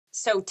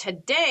So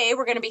today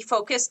we're going to be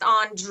focused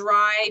on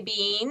dry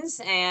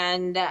beans,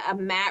 and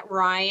Matt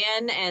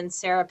Ryan and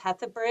Sarah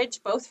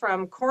Pethybridge, both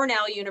from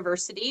Cornell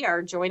University,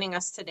 are joining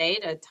us today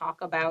to talk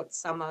about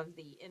some of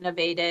the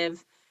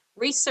innovative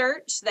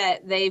research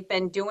that they've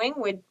been doing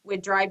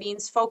with dry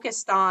beans,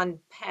 focused on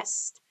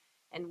pest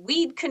and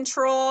weed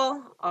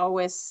control,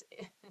 always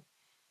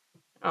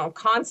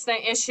constant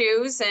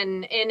issues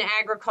in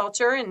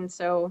agriculture. And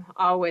so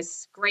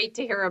always great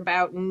to hear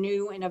about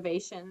new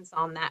innovations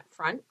on that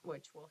front,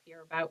 which we'll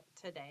hear about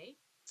today.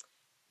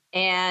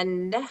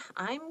 And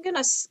I'm going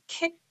to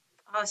kick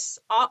us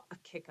off,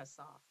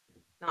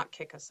 not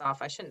kick us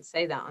off. I shouldn't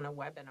say that on a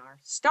webinar.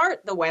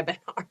 Start the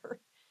webinar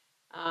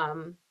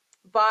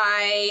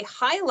by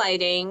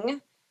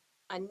highlighting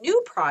a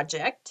new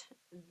project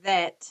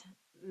that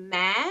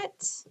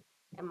Matt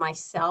and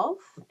myself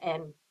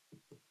and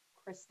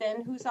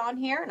Kristen, who's on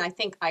here, and I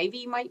think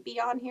Ivy might be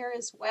on here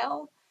as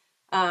well,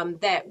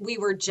 that we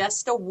were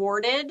just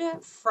awarded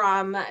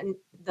from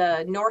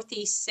the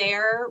Northeast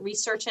SARE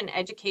Research and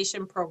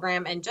Education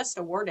Program, and just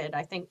awarded,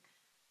 I think,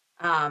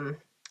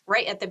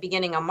 right at the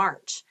beginning of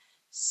March.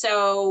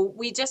 So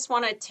we just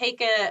want to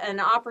take an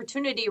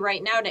opportunity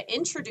right now to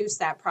introduce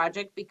that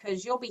project,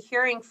 because you'll be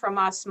hearing from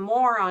us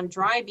more on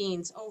dry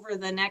beans over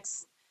the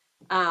next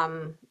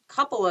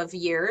couple of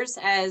years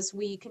as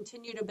we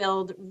continue to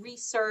build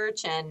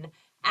research and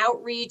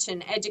outreach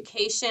and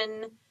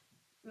education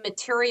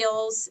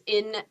materials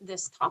in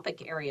this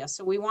topic area.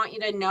 So we want you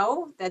to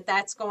know that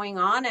that's going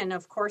on. And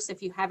of course,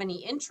 if you have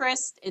any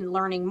interest in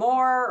learning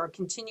more or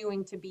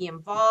continuing to be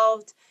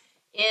involved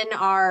in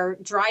our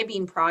dry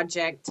bean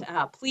project,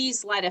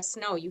 please let us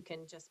know. You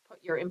can just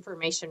put your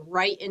information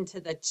right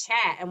into the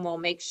chat and we'll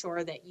make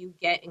sure that you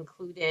get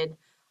included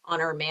on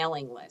our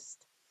mailing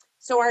list.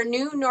 So our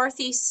new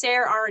Northeast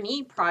SARE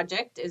R&E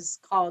project is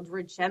called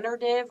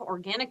Regenerative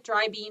Organic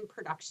Dry Bean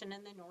Production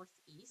in the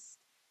Northeast.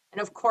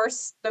 And of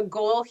course, the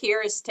goal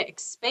here is to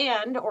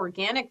expand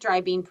organic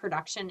dry bean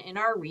production in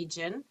our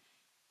region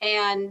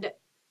and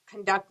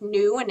conduct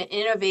new and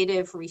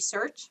innovative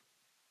research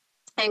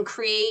and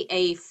create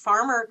a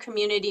farmer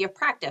community of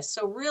practice.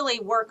 So really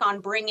work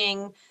on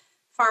bringing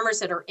farmers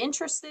that are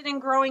interested in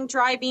growing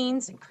dry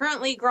beans and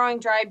currently growing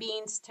dry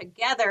beans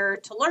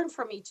together to learn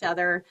from each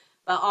other,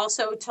 but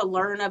also to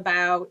learn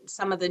about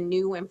some of the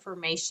new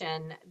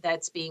information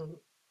that's being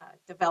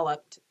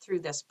developed through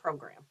this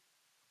program.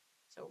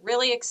 So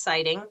really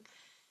exciting.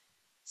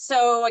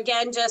 So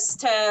again,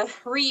 just to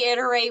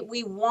reiterate,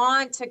 we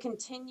want to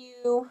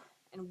continue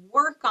and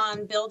work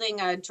on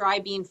building a dry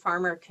bean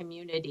farmer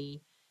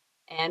community.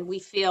 And we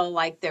feel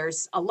like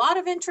there's a lot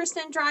of interest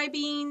in dry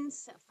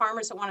beans,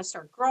 farmers that want to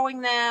start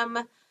growing them,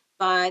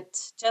 but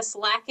just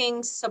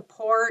lacking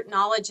support,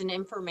 knowledge, and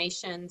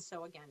information.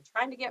 So again,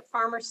 trying to get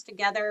farmers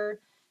together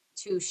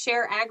to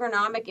share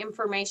agronomic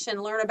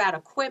information, learn about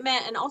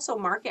equipment, and also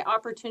market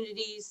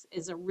opportunities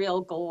is a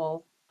real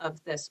goal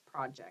of this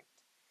project.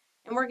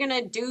 And we're going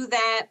to do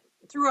that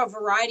through a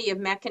variety of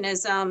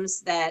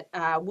mechanisms that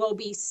we'll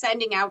be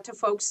sending out to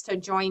folks to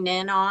join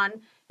in on.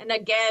 And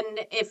again,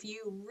 if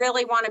you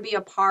really want to be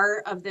a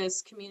part of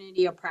this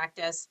community of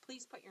practice,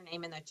 please put your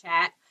name in the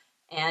chat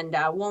and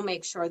we'll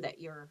make sure that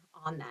you're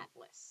on that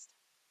list.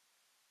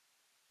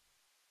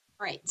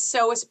 All right,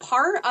 so as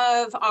part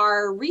of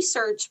our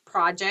research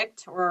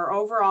project or our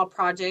overall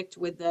project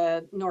with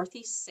the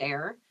Northeast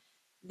SARE,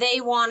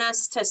 they want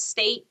us to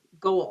state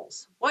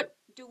goals. What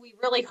do we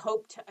really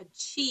hope to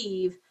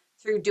achieve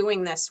through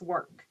doing this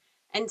work?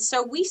 And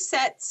so we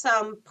set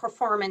some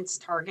performance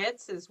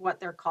targets, is what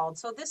they're called.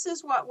 So this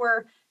is what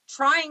we're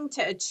trying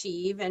to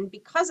achieve. And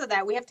because of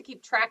that, we have to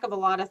keep track of a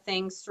lot of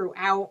things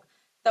throughout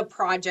the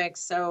project.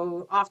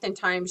 So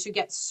oftentimes you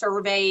get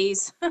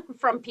surveys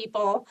from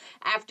people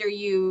after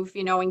you've,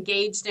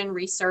 engaged in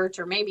research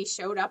or maybe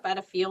showed up at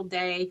a field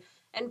day.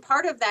 And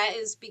part of that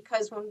is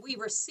because when we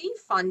receive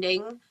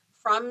funding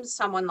from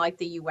someone like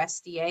the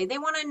USDA, they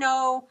want to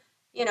know,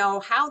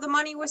 how the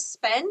money was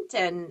spent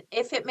and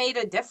if it made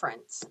a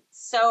difference.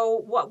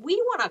 So what we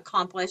want to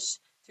accomplish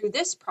through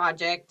this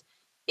project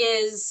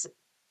is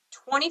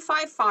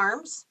 25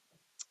 farms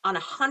on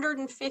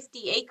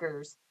 150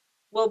 acres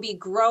will be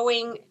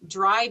growing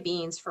dry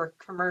beans for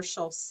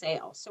commercial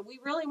sale. So we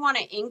really want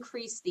to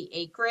increase the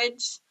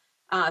acreage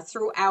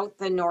throughout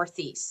the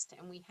Northeast.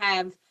 And we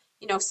have,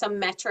 some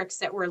metrics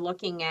that we're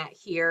looking at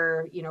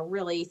here,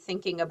 really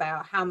thinking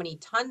about how many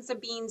tons of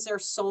beans are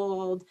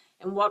sold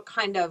and what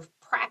kind of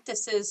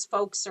practices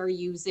folks are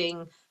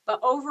using. But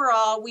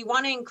overall, we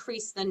want to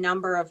increase the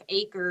number of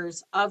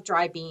acres of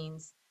dry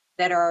beans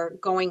that are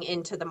going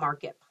into the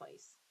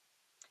marketplace.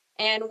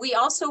 And we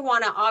also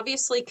want to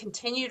obviously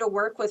continue to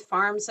work with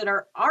farms that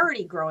are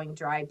already growing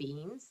dry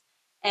beans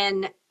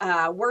and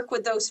work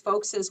with those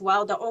folks as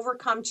well to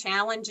overcome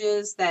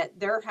challenges that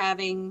they're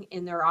having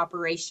in their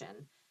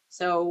operation.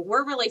 So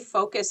we're really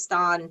focused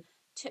on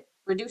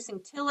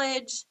reducing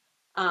tillage,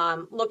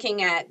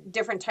 looking at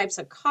different types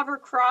of cover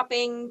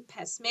cropping,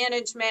 pest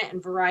management,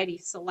 and variety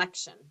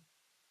selection.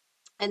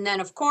 And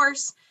then, of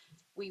course,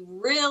 We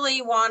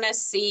really want to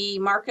see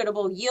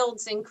marketable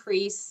yields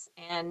increase,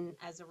 and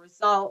as a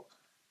result,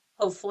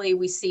 hopefully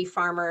we see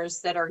farmers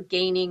that are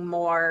gaining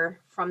more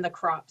from the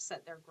crops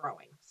that they're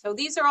growing. So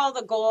these are all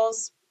the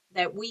goals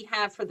that we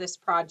have for this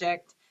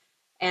project.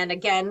 And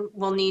again,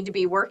 we'll need to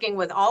be working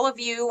with all of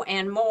you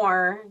and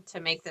more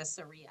to make this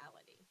a reality.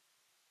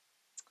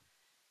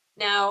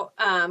 Now,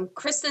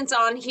 Kristen's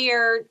on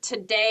here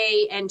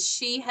today, and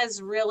she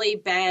has really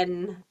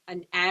been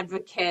an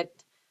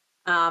advocate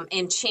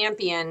and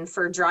champion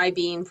for dry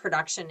bean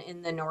production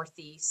in the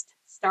Northeast,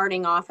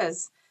 starting off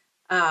as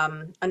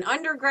an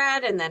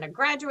undergrad and then a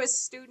graduate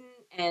student,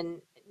 and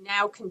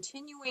now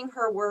continuing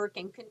her work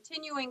and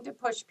continuing to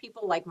push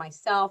people like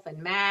myself and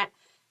Matt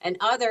and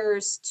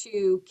others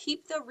to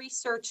keep the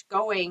research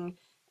going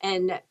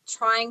and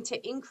trying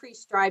to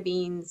increase dry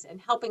beans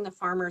and helping the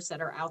farmers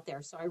that are out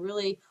there. So I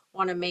really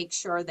want to make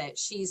sure that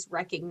she's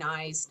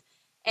recognized.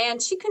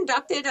 And she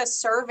conducted a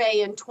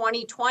survey in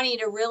 2020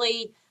 to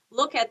really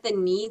look at the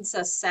needs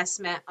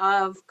assessment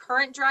of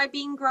current dry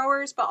bean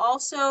growers, but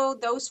also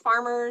those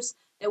farmers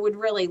that would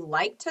really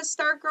like to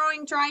start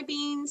growing dry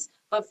beans,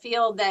 but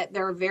feel that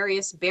there are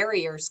various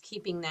barriers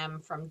keeping them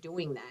from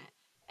doing that.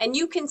 And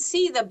you can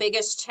see the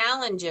biggest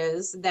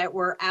challenges that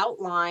were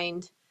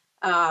outlined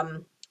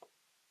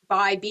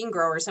by bean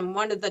growers. And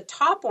one of the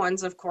top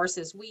ones, of course,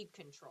 is weed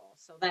control.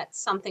 So that's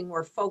something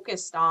we're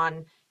focused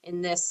on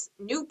in this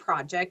new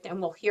project, and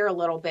we'll hear a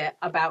little bit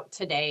about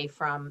today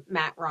from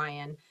Matt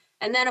Ryan.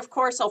 And then, of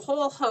course, a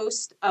whole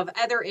host of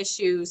other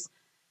issues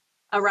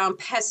around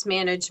pest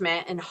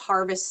management and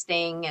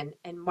harvesting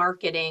and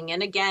marketing.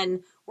 And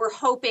again, we're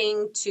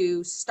hoping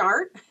to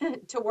start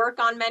to work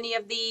on many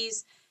of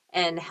these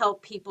and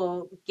help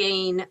people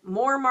gain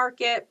more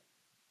market,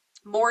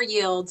 more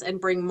yields, and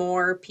bring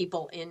more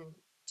people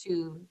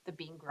into the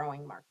bean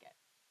growing market.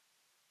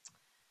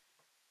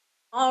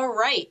 All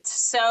right,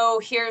 so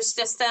here's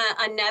just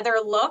another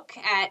look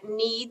at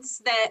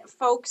needs that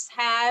folks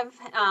have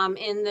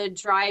in the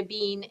dry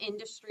bean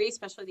industry,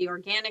 especially the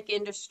organic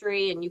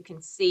industry, and you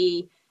can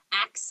see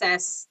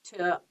access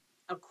to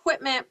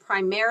equipment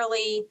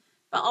primarily,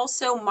 but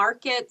also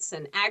markets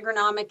and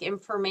agronomic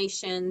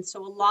information.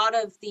 So a lot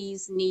of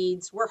these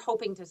needs we're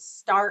hoping to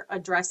start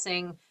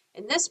addressing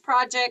in this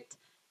project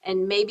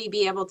and maybe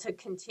be able to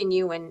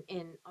continue in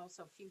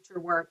also future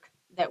work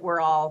that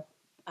we're all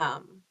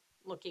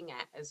looking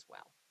at as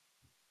well.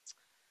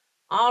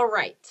 All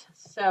right,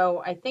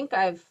 so I think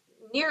I've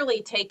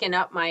nearly taken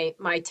up my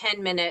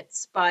 10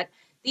 minutes, but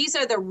these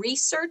are the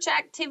research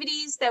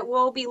activities that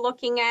we'll be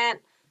looking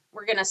at.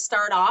 We're going to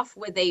start off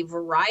with a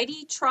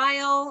variety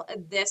trial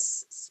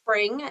this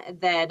spring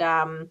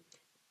that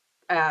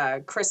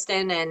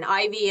Kristen and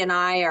Ivy and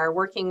I are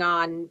working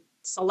on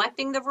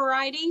selecting the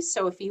variety.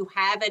 So if you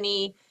have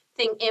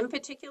anything in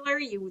particular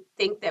you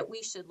think that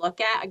we should look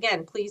at,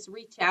 again, please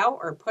reach out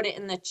or put it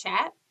in the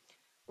chat.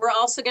 We're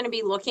also going to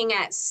be looking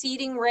at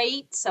seeding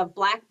rates of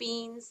black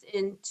beans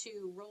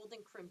into rolled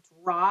and crimped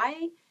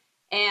rye,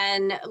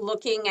 and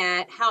looking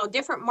at how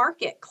different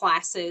market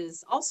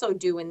classes also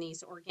do in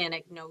these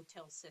organic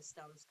no-till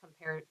systems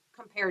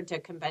compared to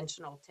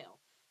conventional till.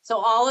 So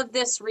all of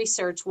this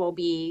research will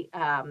be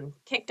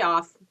kicked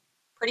off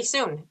pretty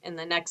soon in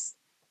the next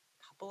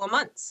couple of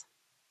months.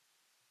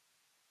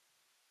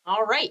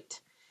 All right,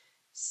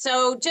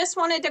 so just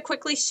wanted to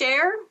quickly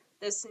share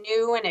this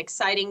new and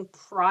exciting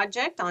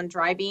project on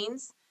dry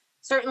beans.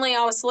 Certainly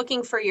I was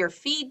looking for your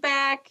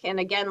feedback. And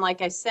again,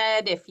 like I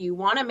said, if you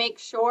want to make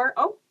sure,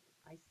 oh,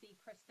 I see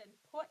Kristen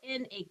put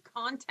in a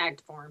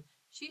contact form.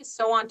 She is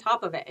so on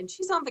top of it, and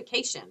she's on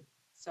vacation.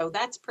 So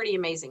that's pretty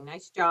amazing.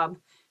 Nice job,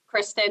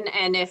 Kristen.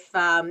 And if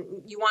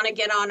you want to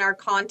get on our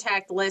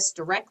contact list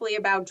directly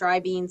about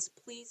dry beans,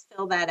 please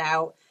fill that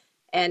out.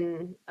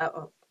 And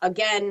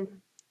again,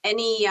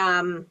 any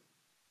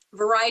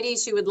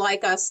varieties you would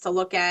like us to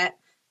look at,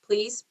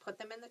 please put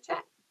them in the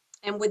chat.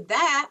 And with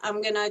that, I'm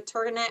going to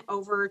turn it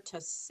over to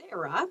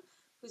Sarah,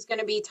 who's going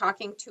to be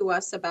talking to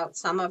us about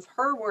some of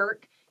her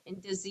work in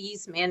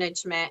disease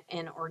management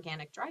in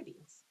organic dry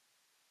beans.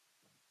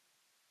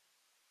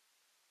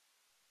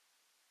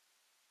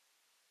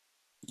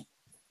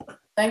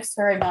 Thanks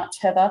very much,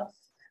 Heather.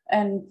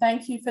 And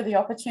thank you for the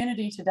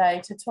opportunity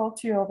today to talk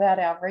to you about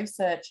our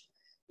research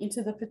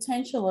into the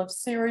potential of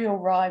cereal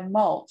rye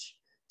mulch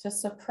to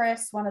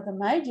suppress one of the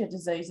major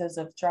diseases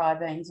of dry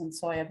beans and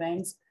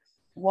soybeans,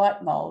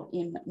 white mold,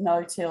 in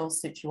no-till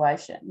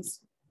situations.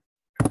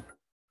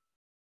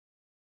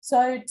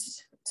 So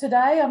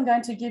today I'm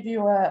going to give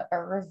you a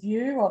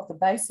review of the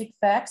basic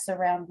facts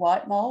around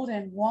white mold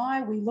and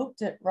why we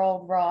looked at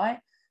rolled rye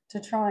to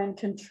try and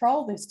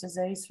control this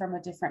disease from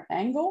a different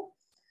angle.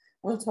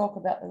 We'll talk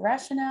about the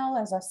rationale,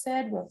 as I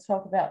said. We'll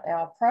talk about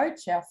our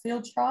approach, our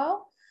field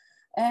trial,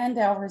 and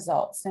our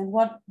results, and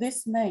what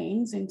this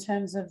means in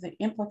terms of the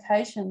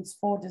implications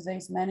for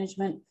disease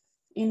management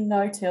in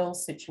no-till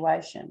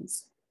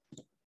situations.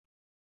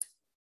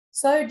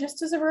 So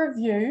just as a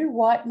review,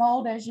 white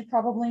mold, as you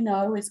probably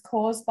know, is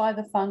caused by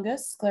the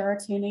fungus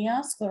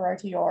Sclerotinia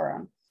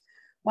sclerotiorum.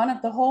 One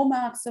of the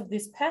hallmarks of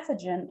this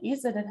pathogen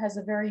is that it has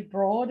a very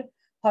broad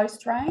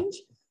host range,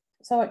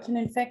 so it can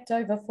infect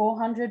over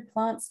 400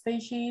 plant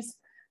species,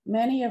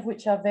 many of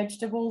which are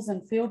vegetables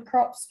and field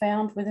crops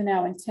found within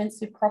our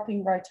intensive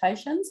cropping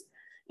rotations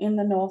in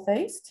the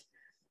northeast.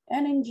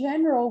 And in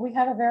general, we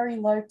have a very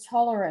low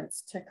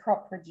tolerance to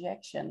crop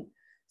rejection.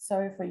 So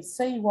if we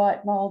see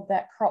white mold,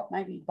 that crop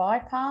may be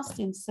bypassed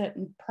in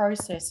certain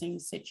processing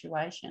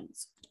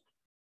situations.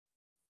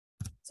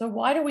 So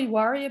why do we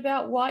worry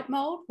about white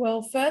mold?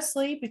 Well,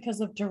 firstly,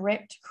 because of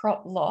direct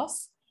crop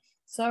loss.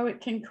 So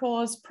it can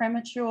cause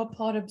premature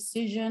pod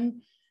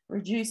abscission,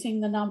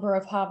 reducing the number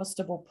of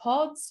harvestable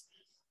pods.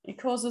 It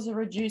causes a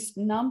reduced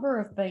number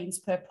of beans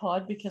per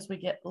pod because we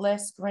get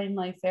less green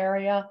leaf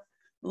area,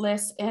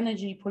 less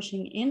energy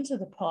pushing into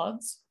the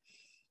pods.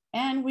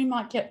 And we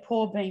might get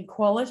poor bean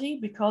quality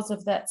because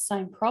of that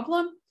same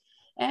problem.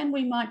 And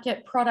we might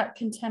get product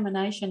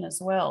contamination as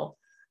well.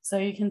 So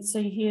you can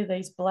see here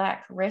these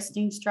black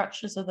resting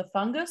structures of the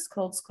fungus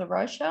called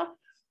sclerotia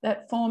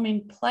that form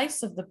in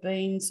place of the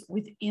beans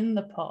within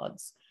the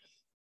pods.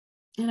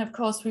 And of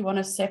course, we want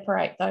to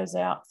separate those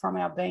out from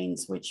our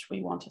beans, which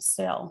we want to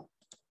sell.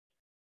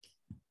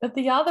 But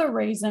the other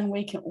reason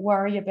we can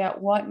worry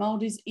about white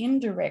mold is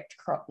indirect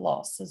crop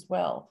loss as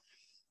well.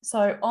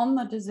 So on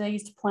the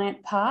diseased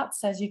plant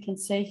parts, as you can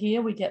see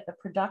here, we get the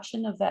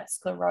production of that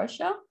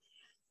sclerotia.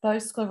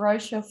 Those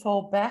sclerotia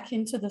fall back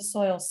into the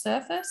soil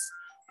surface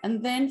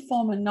and then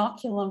form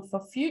inoculum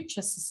for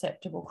future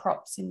susceptible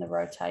crops in the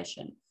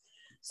rotation.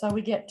 So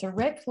we get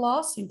direct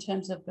loss in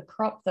terms of the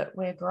crop that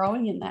we're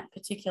growing in that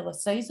particular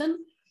season,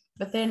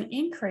 but then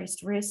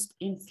increased risk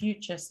in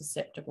future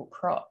susceptible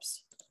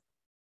crops.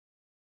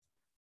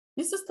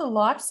 This is the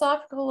life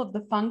cycle of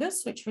the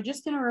fungus, which we're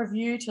just going to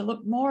review to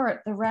look more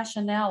at the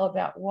rationale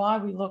about why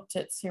we looked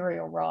at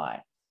cereal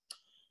rye.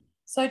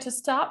 So to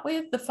start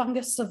with, the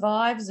fungus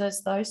survives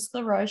as those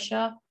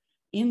sclerotia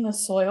in the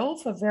soil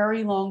for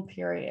very long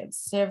periods,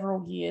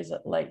 several years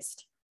at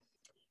least.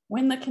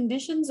 When the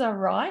conditions are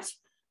right,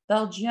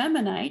 they'll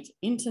germinate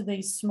into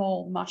these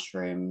small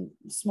mushroom,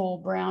 small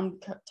brown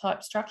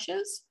type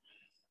structures.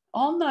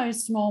 On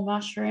those small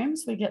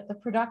mushrooms, we get the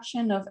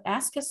production of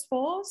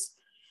ascospores,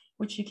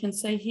 which you can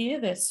see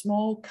here. They're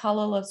small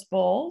colourless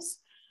balls,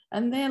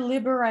 and they're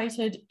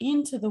liberated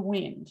into the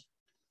wind.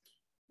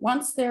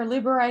 Once they're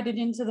liberated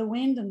into the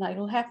wind and they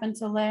will happen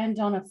to land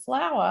on a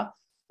flower,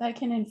 they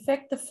can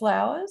infect the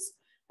flowers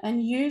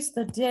and use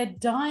the dead,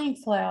 dying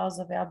flowers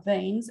of our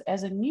beans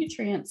as a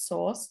nutrient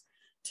source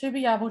to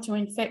be able to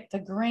infect the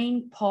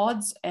green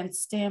pods and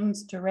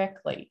stems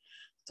directly.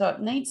 So it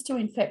needs to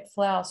infect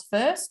flowers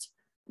first,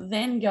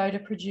 then go to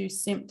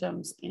produce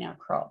symptoms in our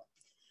crop.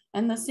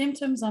 And the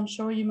symptoms I'm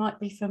sure you might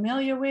be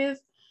familiar with,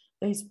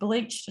 these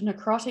bleached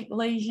necrotic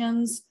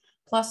lesions,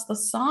 plus the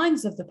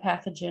signs of the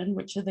pathogen,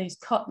 which are these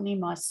cottony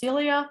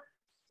mycelia,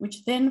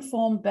 which then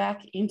form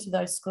back into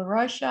those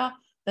sclerotia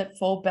that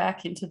fall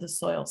back into the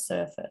soil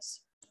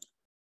surface.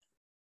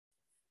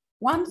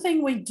 One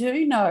thing we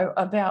do know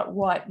about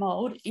white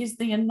mold is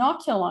the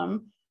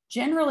inoculum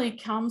generally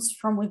comes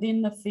from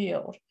within the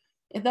field.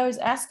 Those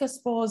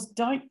ascospores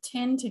don't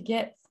tend to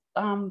get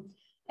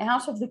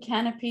out of the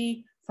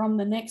canopy from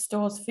the next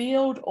door's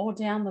field or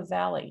down the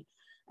valley.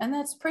 And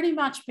that's pretty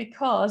much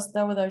because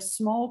they were those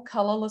small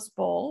colourless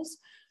balls.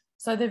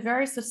 So they're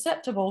very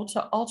susceptible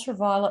to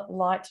ultraviolet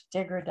light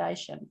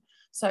degradation.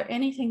 So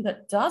anything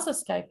that does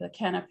escape the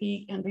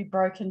canopy can be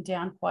broken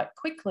down quite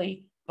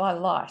quickly by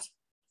light.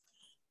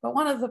 But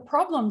one of the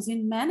problems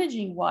in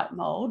managing white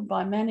mold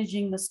by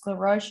managing the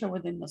sclerotia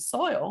within the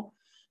soil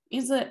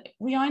is that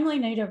we only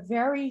need a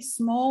very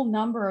small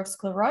number of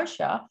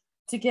sclerotia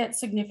to get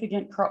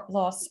significant crop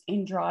loss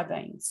in dry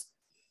beans.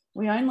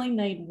 We only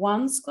need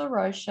one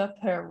sclerotia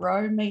per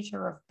row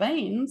metre of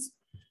beans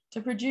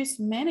to produce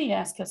many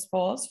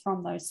ascospores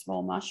from those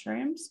small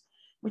mushrooms,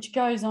 which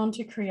goes on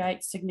to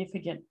create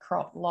significant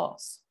crop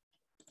loss.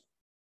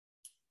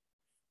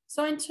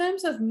 So in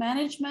terms of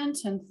management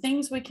and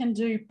things we can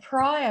do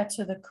prior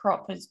to the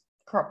crop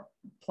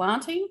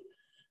planting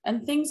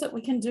and things that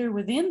we can do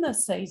within the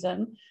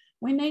season,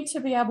 we need to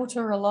be able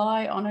to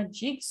rely on a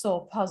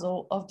jigsaw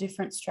puzzle of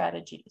different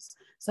strategies.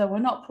 So we're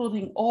not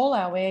putting all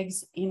our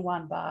eggs in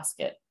one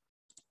basket.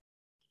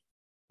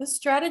 The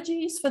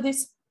strategies for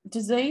this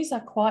disease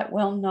are quite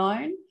well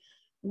known.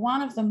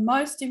 One of the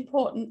most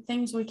important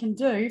things we can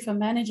do for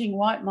managing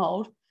white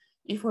mold,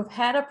 if we've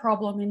had a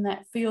problem in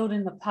that field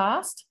in the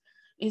past,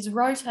 is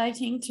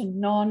rotating to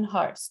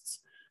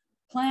non-hosts,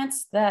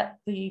 plants that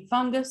the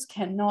fungus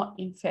cannot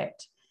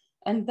infect.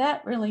 And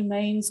that really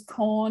means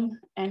corn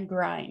and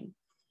grain.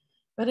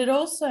 But it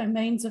also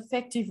means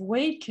effective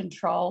weed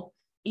control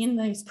in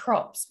these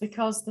crops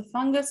because the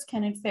fungus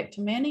can infect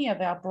many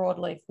of our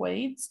broadleaf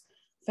weeds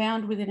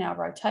found within our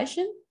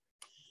rotation.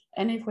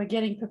 And if we're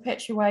getting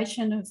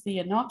perpetuation of the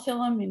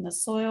inoculum in the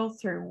soil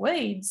through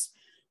weeds,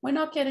 we're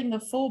not getting the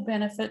full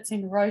benefits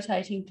in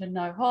rotating to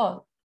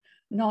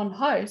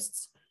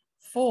non-hosts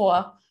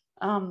for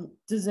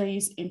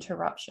disease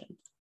interruption.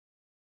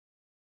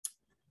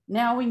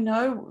 Now we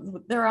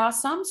know there are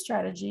some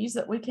strategies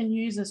that we can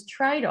use as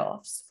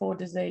trade-offs for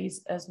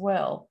disease as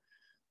well.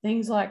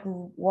 Things like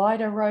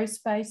wider row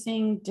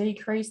spacing,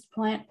 decreased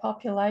plant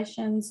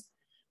populations,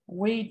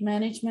 weed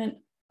management,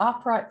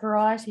 upright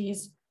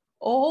varieties,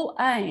 all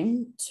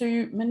aim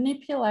to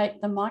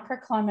manipulate the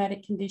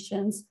microclimatic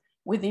conditions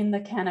within the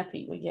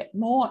canopy. We get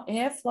more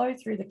airflow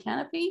through the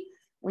canopy,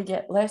 we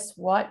get less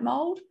white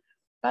mold,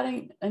 but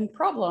the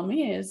problem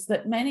is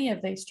that many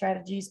of these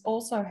strategies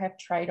also have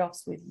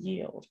trade-offs with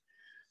yield.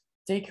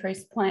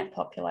 Decreased plant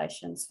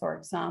populations, for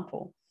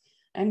example,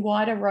 and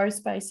wider row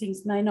spacings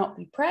may not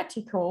be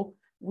practical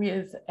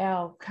with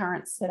our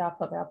current setup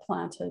of our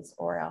planters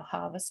or our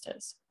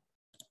harvesters.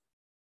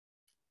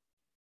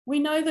 We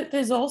know that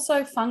there's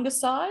also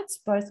fungicides,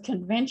 both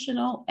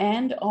conventional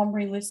and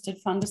OMRI-listed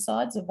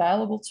fungicides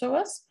available to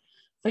us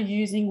for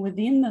using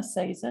within the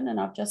season, and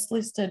I've just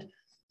listed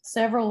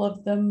several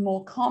of the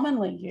more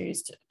commonly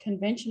used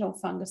conventional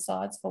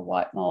fungicides for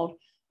white mold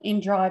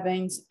in dry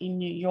beans in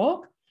New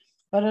York,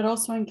 but I'd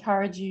also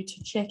encourage you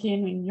to check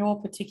in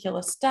your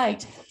particular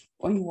state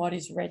on what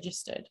is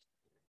registered.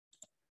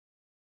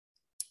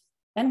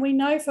 And we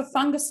know for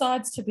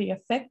fungicides to be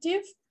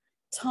effective,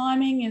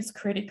 timing is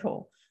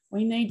critical.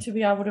 We need to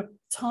be able to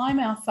time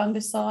our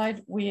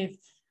fungicide with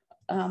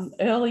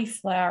early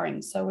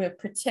flowering. So we're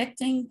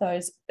protecting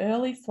those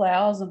early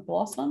flowers and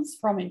blossoms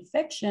from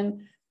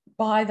infection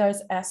by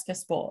those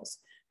ascospores,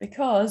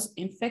 because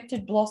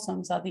infected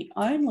blossoms are the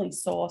only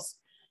source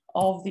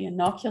of the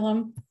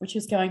inoculum, which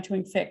is going to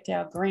infect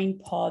our green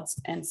pods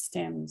and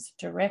stems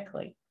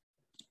directly.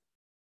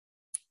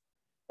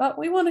 But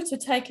we wanted to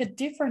take a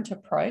different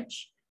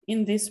approach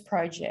in this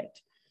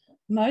project.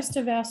 Most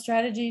of our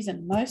strategies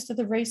and most of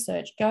the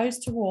research goes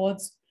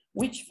towards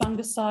which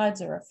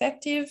fungicides are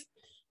effective,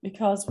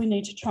 because we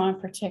need to try and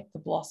protect the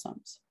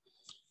blossoms.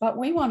 But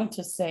we wanted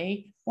to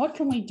see what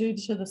can we do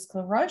to the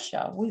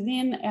sclerotia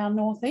within our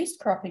northeast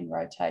cropping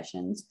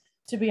rotations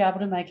to be able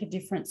to make a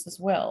difference as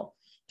well,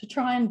 to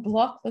try and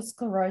block the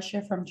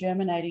sclerotia from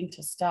germinating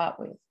to start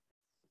with.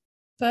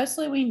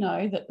 Firstly, we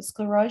know that the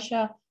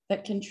sclerotia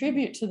that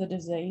contribute to the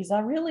disease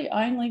are really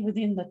only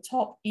within the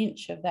top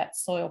inch of that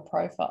soil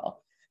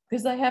profile,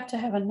 because they have to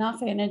have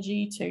enough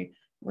energy to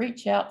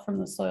reach out from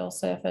the soil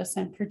surface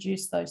and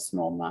produce those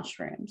small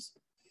mushrooms.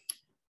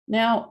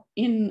 Now,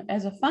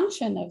 as a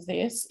function of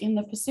this, in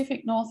the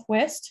Pacific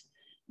Northwest,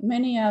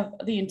 many of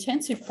the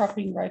intensive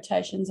cropping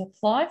rotations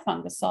apply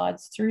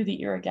fungicides through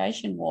the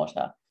irrigation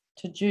water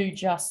to do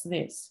just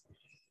this.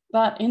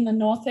 But in the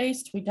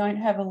Northeast, we don't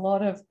have a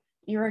lot of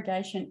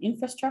irrigation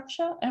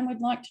infrastructure, and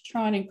we'd like to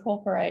try and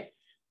incorporate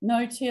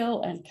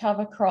no-till and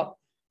cover crop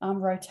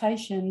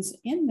rotations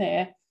in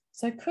there.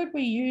 So could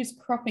we use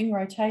cropping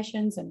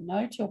rotations and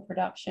no-till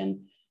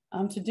production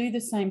to do the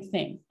same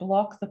thing,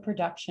 block the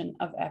production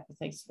of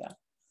apothecia?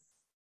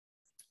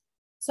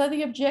 So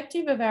the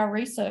objective of our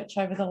research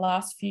over the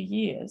last few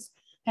years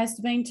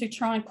has been to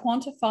try and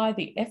quantify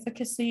the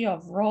efficacy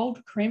of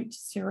rolled crimped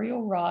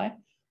cereal rye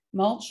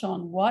mulch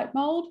on white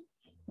mold,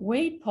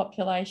 weed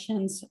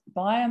populations,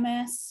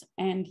 biomass,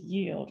 and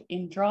yield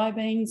in dry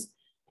beans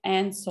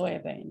and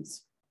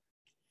soybeans.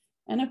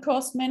 And of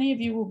course, many of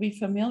you will be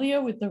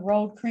familiar with the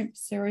rolled crimped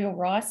cereal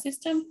rye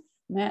system.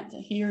 Matt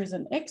here is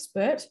an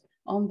expert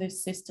on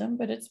this system,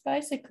 but it's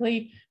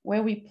basically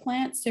where we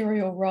plant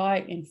cereal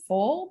rye in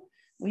fall.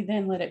 We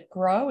then let it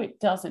grow. It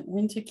doesn't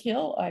winter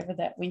kill over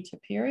that winter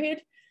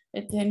period.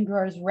 It then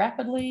grows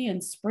rapidly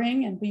in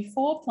spring, and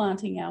before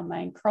planting our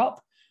main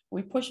crop,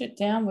 we push it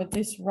down with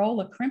this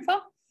roller crimper,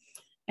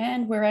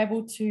 and we're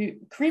able to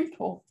crimp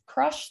or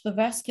crush the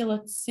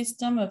vascular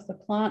system of the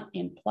plant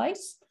in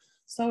place,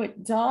 so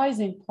it dies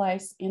in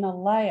place in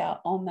a layer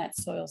on that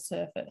soil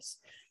surface.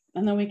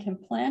 And then we can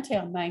plant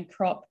our main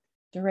crop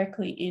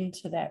directly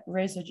into that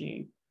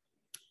residue.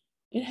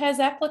 It has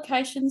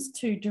applications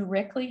to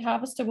directly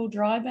harvestable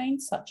dry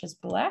beans, such as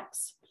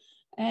blacks,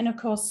 and of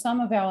course, some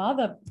of our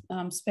other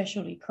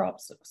specialty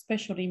crops,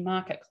 specialty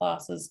market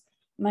classes,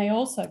 may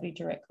also be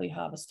directly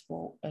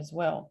harvestable as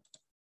well.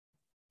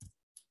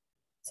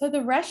 So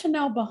the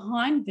rationale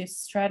behind this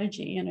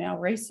strategy in our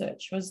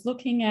research was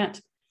looking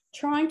at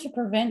trying to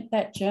prevent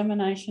that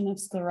germination of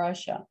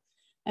sclerotia.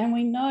 And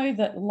we know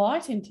that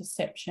light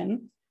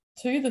interception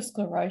to the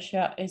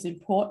sclerotia is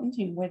important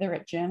in whether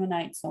it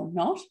germinates or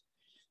not.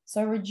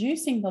 So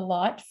reducing the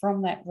light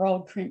from that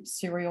rolled crimped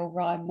cereal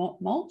rye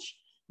mulch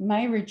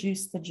may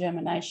reduce the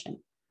germination.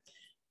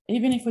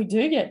 Even if we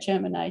do get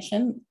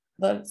germination,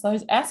 those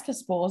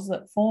ascospores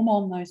that form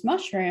on those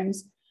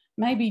mushrooms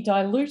may be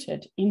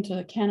diluted into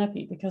the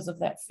canopy because of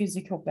that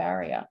physical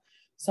barrier.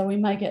 So we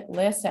may get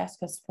less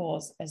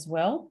ascospores as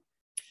well.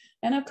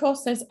 And of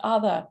course, there's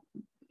other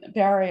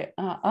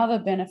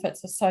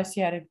benefits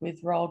associated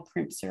with rolled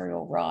crimped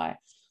cereal rye,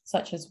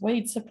 such as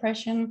weed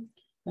suppression,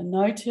 the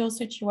no-till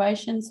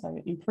situation, so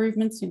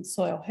improvements in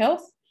soil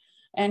health,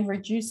 and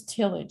reduced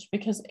tillage,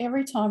 because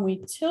every time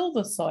we till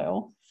the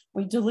soil,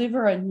 we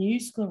deliver a new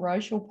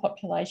sclerotial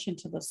population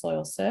to the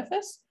soil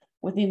surface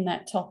within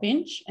that top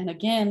inch. And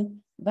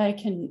again, they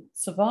can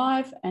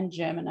survive and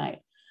germinate.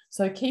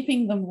 So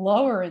keeping them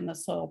lower in the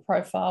soil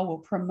profile will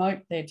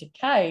promote their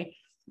decay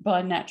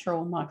by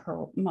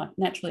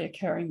naturally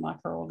occurring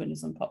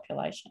microorganism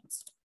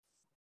populations.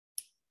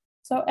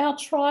 So our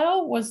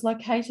trial was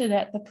located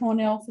at the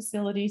Cornell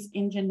facilities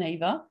in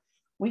Geneva.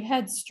 We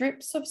had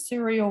strips of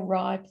cereal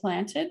rye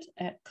planted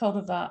at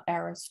Cultivar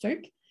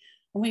Aristook,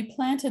 and we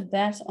planted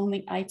that on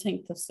the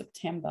 18th of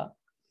September.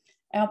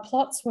 Our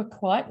plots were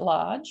quite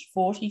large,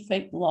 40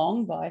 feet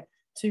long by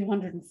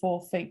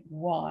 204 feet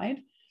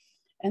wide.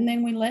 And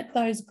then we let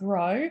those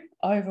grow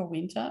over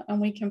winter,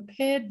 and we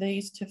compared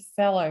these to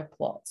fallow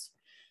plots.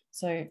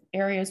 So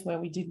areas where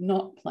we did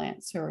not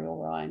plant cereal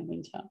rye in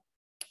winter.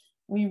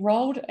 We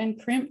rolled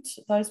and crimped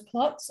those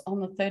plots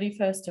on the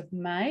 31st of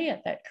May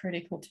at that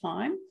critical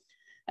time.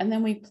 And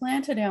then we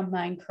planted our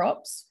main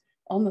crops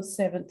on the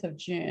 7th of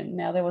June.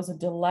 Now there was a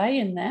delay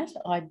in that.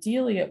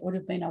 Ideally, it would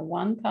have been a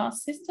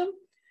one-pass system,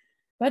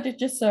 but it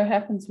just so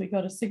happens we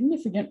got a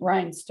significant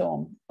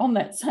rainstorm on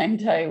that same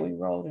day we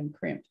rolled and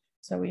crimped.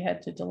 So we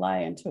had to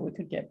delay until we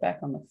could get back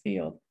on the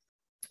field.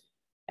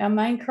 Our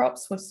main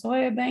crops were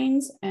soya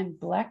beans and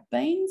black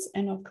beans.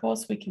 And of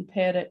course, we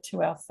compared it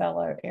to our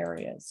fallow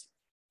areas.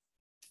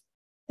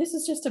 This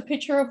is just a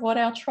picture of what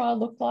our trial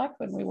looked like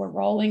when we were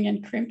rolling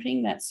and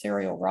crimping that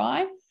cereal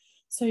rye.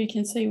 So you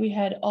can see we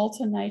had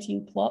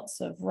alternating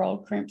plots of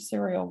rolled crimped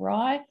cereal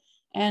rye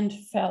and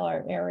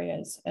fallow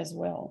areas as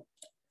well.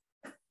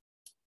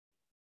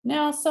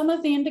 Now, some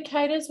of the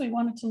indicators we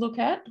wanted to look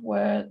at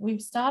were,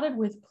 we've started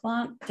with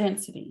plant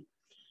density.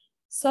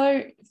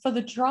 So for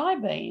the dry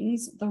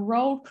beans, the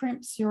rolled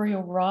crimped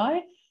cereal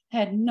rye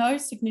had no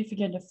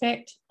significant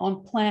effect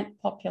on plant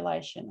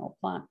population or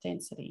plant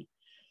density.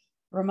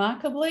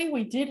 Remarkably,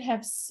 we did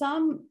have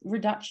some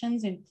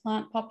reductions in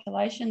plant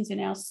populations in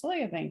our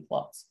soybean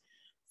plots,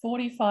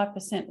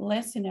 45%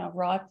 less in our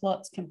rye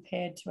plots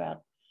compared to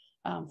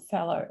our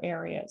fallow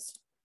areas.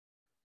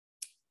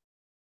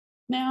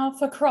 Now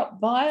for crop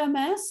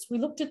biomass, we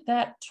looked at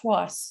that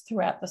twice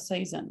throughout the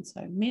season.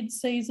 So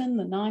mid-season,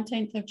 the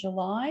 19th of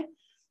July.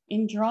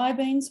 In dry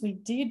beans, we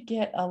did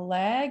get a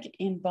lag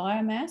in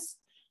biomass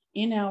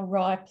in our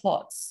rye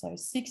plots. So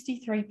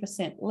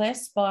 63%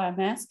 less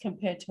biomass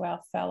compared to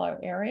our fallow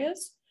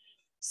areas.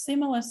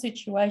 Similar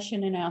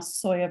situation in our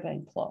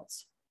soybean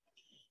plots.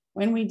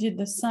 When we did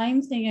the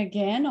same thing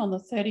again on the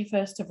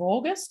 31st of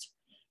August,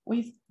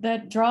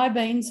 the dry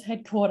beans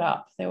had caught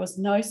up. There was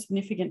no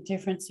significant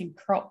difference in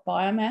crop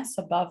biomass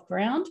above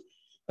ground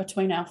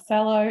between our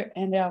fallow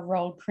and our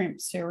rolled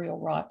crimped cereal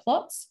rye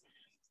plots.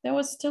 There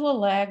was still a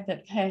lag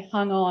that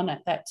hung on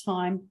at that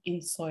time in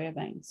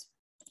soybeans.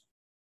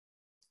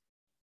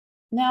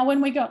 Now,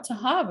 when we got to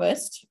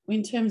harvest,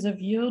 in terms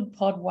of yield,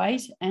 pod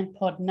weight and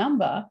pod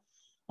number,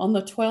 on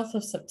the 12th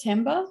of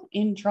September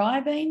in dry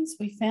beans,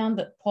 we found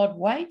that pod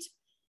weight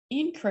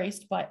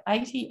increased by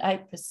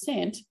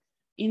 88%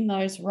 in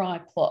those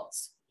rye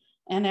plots,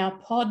 and our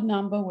pod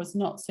number was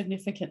not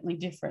significantly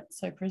different.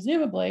 So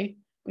presumably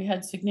we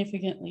had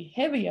significantly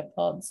heavier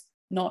pods,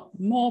 not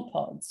more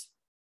pods.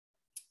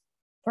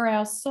 For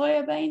our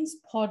soybeans,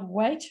 pod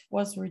weight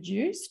was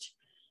reduced,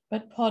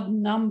 but pod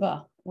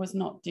number was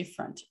not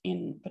different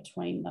in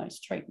between those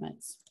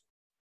treatments.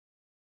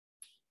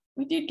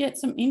 We did get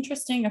some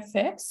interesting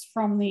effects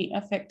from the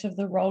effect of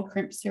the rolled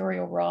crimped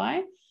cereal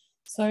rye.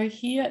 So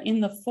here in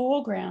the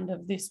foreground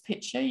of this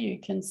picture, you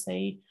can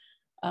see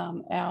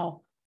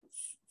our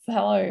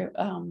fallow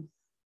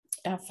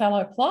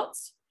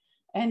plots,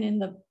 and in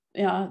the,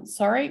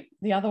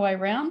 the other way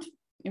around,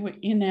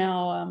 in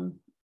our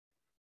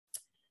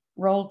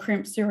rolled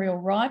crimped cereal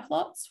rye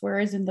plots,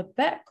 whereas in the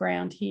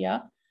background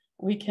here,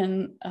 we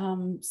can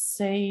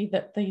see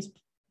that these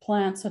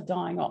plants are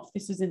dying off.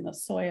 This is in the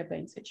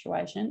soybean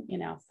situation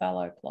in our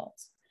fallow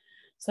plots.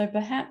 So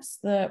perhaps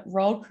the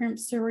rolled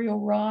crimped cereal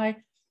rye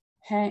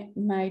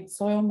made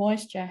soil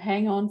moisture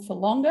hang on for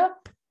longer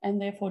and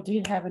therefore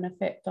did have an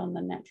effect on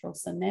the natural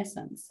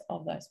senescence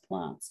of those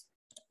plants.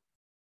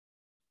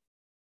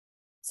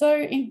 So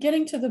in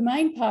getting to the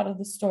main part of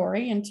the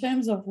story, in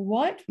terms of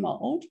white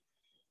mold,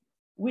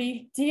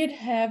 we did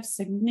have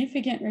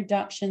significant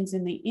reductions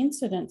in the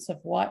incidence of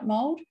white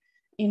mold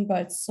in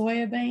both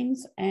soybeans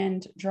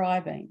and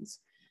dry beans,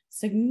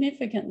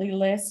 significantly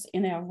less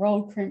in our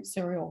rolled crimped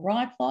cereal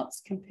rye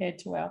plots compared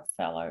to our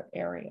fallow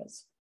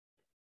areas.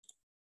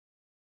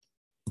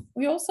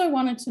 We also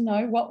wanted to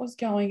know what was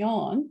going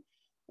on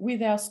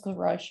with our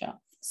sclerotia.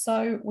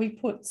 So we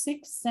put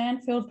 6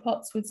 sandfield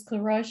pots with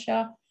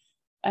sclerotia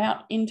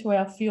out into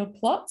our field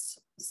plots,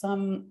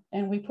 and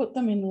we put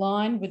them in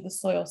line with the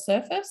soil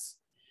surface.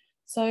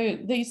 So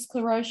these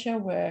sclerotia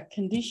were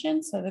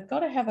conditioned, so they've got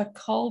to have a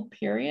cold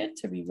period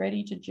to be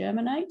ready to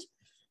germinate.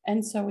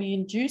 And so we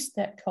induced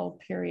that cold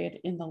period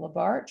in the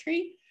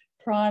laboratory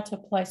prior to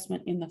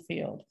placement in the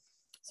field.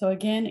 So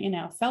again, in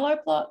our fallow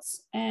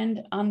plots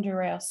and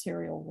under our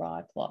cereal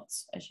rye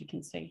plots, as you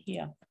can see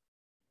here.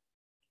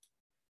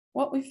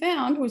 What we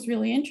found was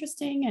really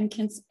interesting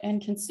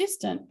and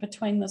consistent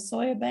between the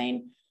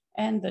soybean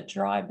and the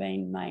dry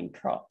bean main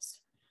crops.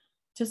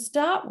 To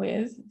start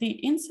with, the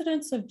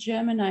incidence of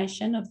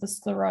germination of the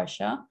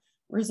sclerotia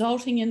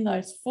resulting in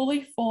those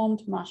fully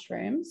formed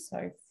mushrooms,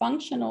 so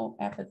functional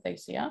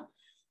apothecia,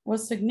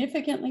 was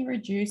significantly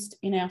reduced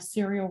in our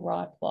cereal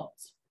rye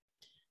plots.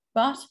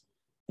 But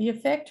the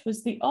effect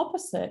was the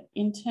opposite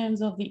in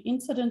terms of the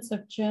incidence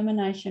of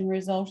germination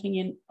resulting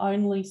in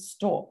only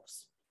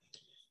stalks.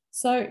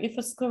 So if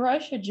a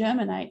sclerotia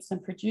germinates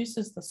and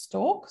produces the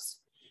stalks,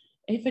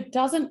 if it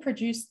doesn't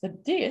produce the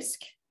disc,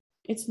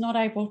 it's not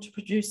able to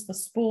produce the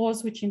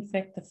spores which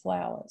infect the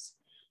flowers.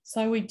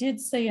 So we did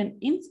see an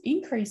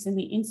increase in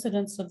the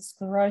incidence of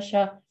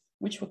sclerotia,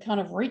 which were kind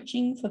of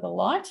reaching for the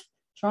light,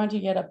 trying to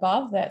get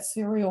above that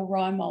cereal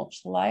rye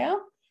mulch layer,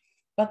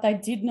 but they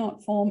did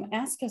not form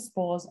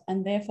ascospores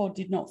and therefore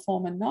did not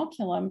form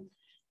inoculum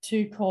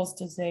to cause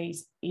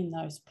disease in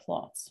those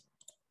plots.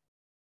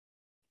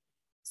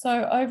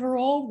 So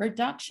overall,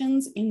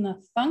 reductions in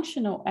the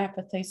functional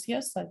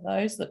apothecia, so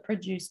those that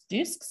produce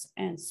discs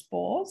and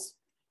spores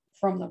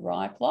from the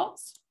rye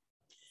plots,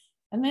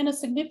 and then a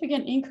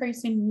significant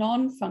increase in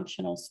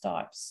non-functional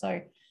stipes,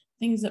 so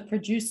things that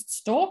produced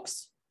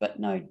stalks but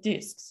no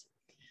discs.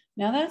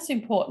 Now that's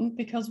important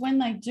because when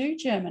they do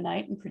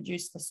germinate and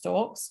produce the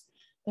stalks,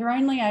 they're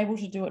only able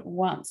to do it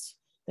once.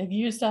 They've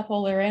used up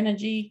all their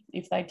energy.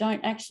 If they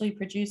don't actually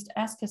produce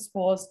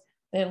ascospores,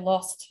 they're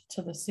lost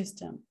to the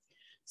system.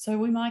 So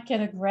we might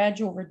get a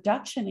gradual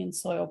reduction in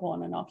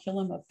soil-borne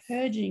inoculum, a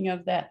purging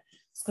of that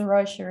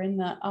sclerotia in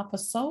the upper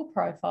soil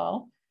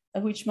profile,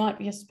 which might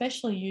be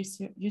especially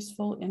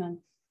useful in a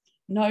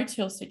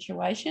no-till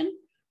situation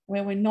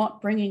where we're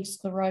not bringing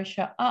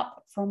sclerotia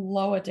up from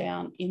lower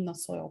down in the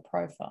soil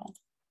profile.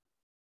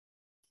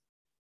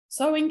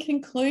 So in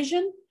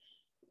conclusion,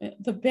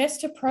 the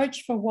best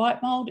approach for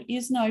white mold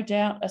is no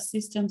doubt a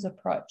systems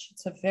approach.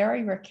 It's a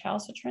very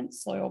recalcitrant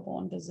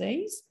soil-borne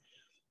disease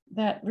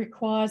that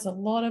requires a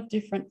lot of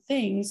different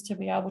things to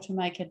be able to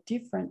make a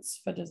difference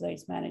for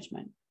disease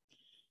management.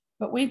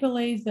 But we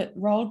believe that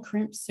rolled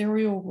crimp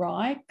cereal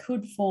rye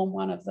could form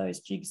one of those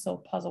jigsaw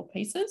puzzle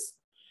pieces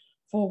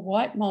for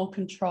white mold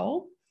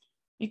control.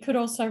 It could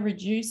also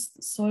reduce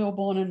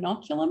soil-borne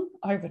inoculum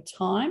over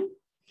time.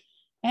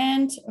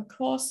 And of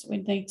course, we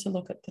need to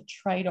look at the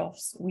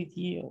trade-offs with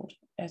yield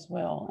as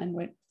well.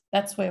 And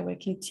that's where we're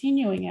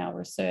continuing our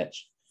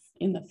research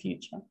in the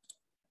future.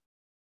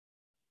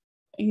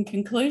 In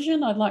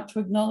conclusion, I'd like to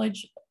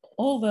acknowledge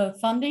all the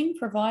funding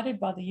provided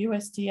by the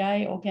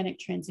USDA Organic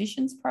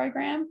Transitions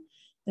Program,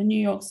 the New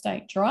York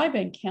State Dry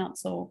Bed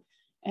Council,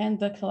 and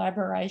the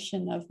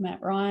collaboration of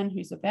Matt Ryan,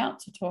 who's about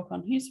to talk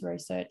on his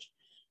research,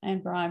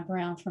 and Brian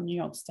Brown from New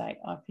York State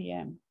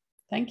IPM.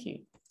 Thank you.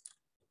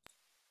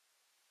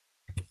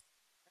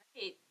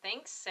 Great,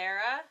 thanks,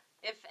 Sarah.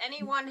 If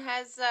anyone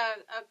has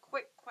a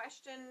quick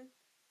question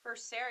for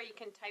Sarah, you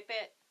can type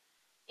it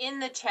in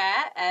the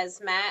chat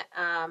as Matt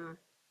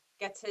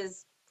gets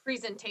his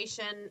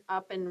presentation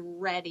up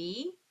and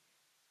ready.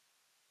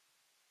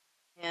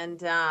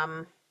 And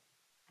I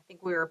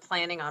think we were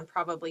planning on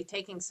probably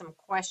taking some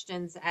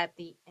questions at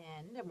the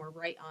end, and we're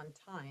right on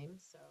time.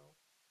 So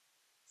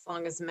as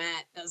long as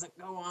Matt doesn't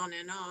go on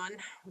and on,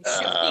 we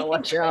should be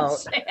watch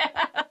out.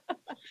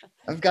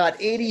 I've got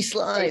 80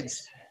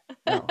 slides.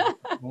 No,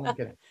 I'm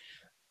kidding.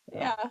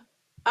 Yeah.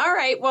 All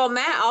right. Well,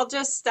 Matt, I'll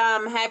just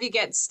have you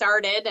get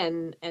started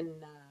and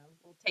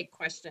we'll take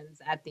questions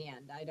at the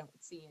end. I don't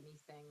see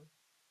anything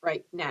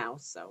right now,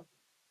 so.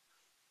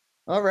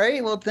 All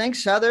right. Well,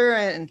 thanks, Heather,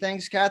 and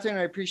thanks, Catherine.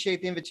 I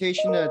appreciate the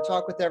invitation to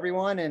talk with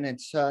everyone, and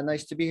it's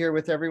nice to be here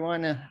with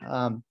everyone.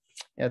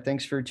 Yeah,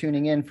 thanks for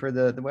tuning in for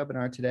the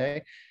webinar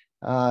today.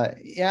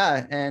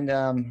 Yeah, and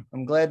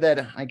I'm glad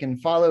that I can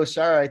follow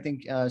Sarah. I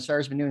think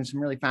Sarah's been doing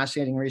some really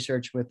fascinating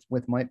research with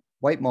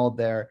white mold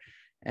there,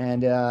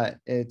 and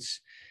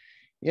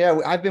yeah,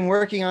 I've been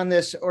working on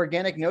this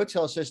organic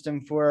no-till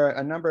system for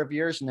a number of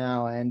years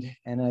now, and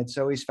it's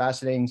always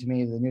fascinating to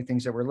me, the new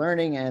things that we're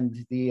learning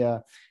and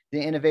the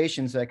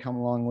innovations that come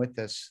along with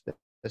this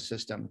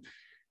system.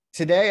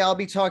 Today, I'll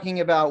be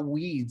talking about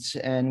weeds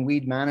and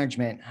weed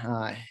management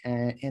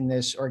in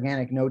this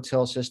organic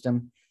no-till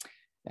system.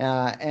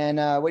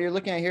 What you're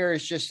looking at here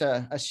is just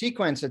a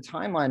sequence, a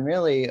timeline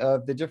really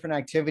of the different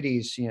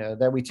activities,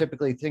 that we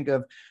typically think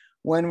of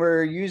when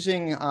we're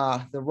using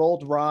the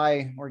rolled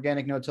rye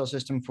organic no-till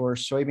system for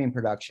soybean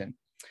production.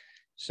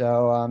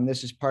 So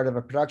this is part of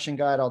a production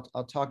guide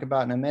I'll talk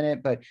about in a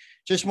minute, but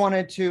just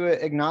wanted to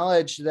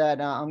acknowledge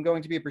that I'm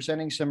going to be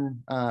presenting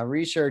some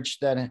research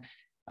that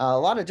a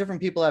lot of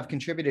different people have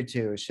contributed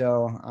to.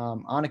 So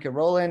Annika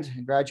Roland,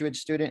 graduate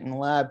student in the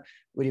lab,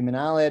 Udi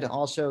Manalid,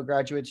 also a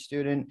graduate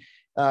student,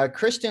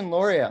 Kristen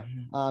Loria.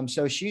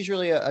 So she's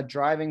really a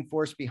driving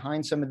force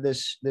behind some of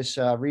this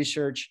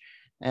research,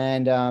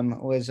 and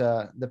was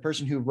the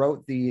person who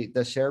wrote the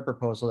SARE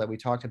proposal that we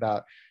talked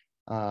about.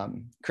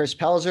 Chris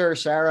Pelzer,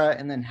 Sarah,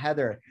 and then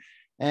Heather,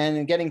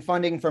 and getting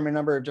funding from a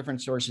number of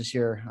different sources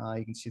here.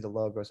 You can see the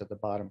logos at the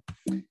bottom.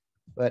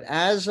 But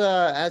as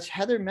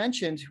Heather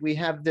mentioned, we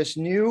have this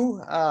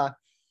new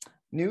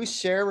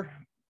SARE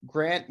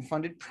grant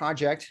funded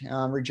project,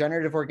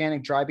 regenerative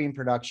organic dry bean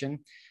production.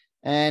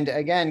 And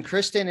again,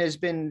 Kristen has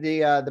been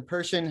the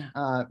person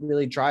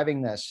really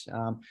driving this.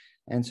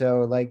 And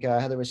so like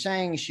Heather was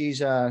saying, she's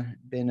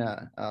been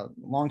a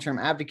long-term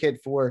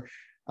advocate for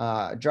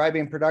dry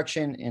bean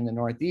production in the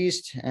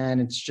Northeast.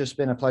 And it's just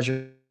been a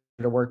pleasure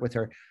to work with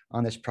her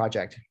on this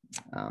project.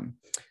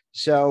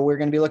 So we're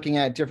going to be looking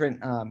at different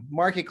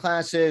market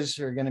classes.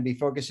 We're going to be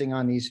focusing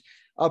on these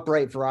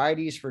upright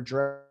varieties for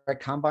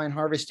direct combine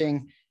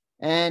harvesting.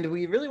 And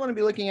we really want to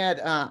be looking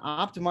at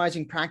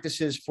optimizing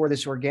practices for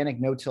this organic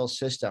no-till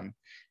system.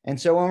 And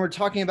so when we're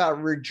talking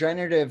about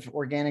regenerative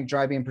organic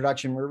dry bean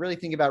production, we're really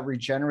thinking about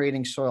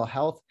regenerating soil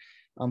health.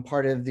 I'm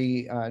part of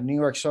the New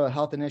York Soil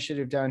Health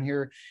Initiative down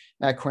here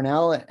at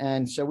Cornell.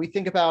 And so we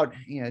think about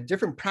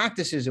different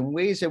practices and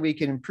ways that we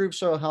can improve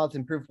soil health,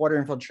 improve water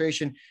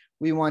infiltration.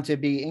 We want to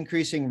be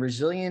increasing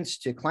resilience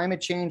to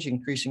climate change,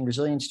 increasing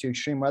resilience to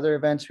extreme weather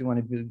events. We want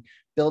to be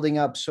building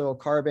up soil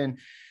carbon.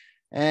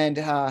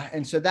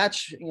 And so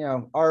that's,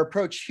 our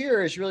approach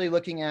here is really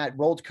looking at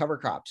rolled cover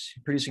crops,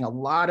 producing a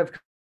lot of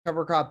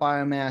cover crop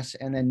biomass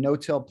and then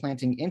no-till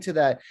planting into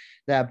that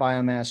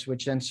biomass,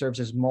 which then serves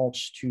as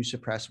mulch to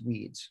suppress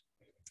weeds.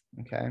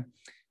 Okay,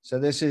 so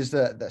this is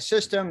the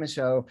system.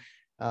 So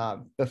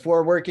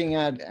before working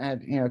at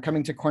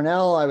coming to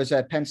Cornell, I was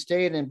at Penn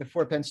State, and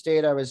before Penn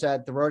State, I was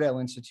at the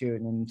Rodale Institute.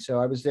 And so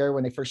I was there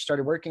when they first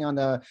started working on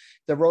the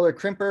roller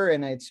crimper,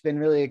 and it's been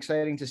really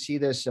exciting to see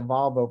this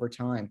evolve over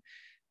time.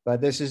 But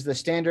this is the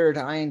standard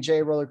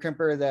I&J roller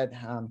crimper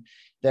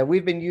that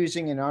we've been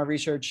using in our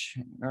research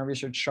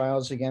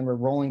trials. Again, we're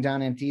rolling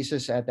down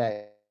anthesis at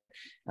that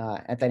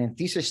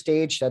anthesis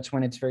stage. That's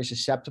when it's very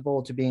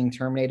susceptible to being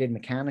terminated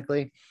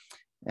mechanically.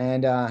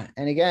 And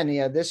again,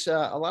 this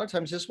a lot of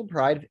times this will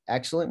provide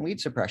excellent weed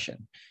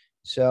suppression.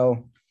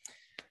 So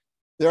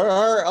there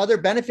are other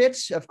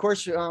benefits. Of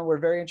course, we're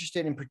very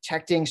interested in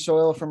protecting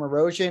soil from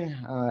erosion.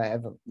 I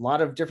have a lot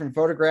of different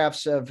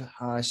photographs of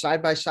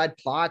side-by-side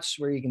plots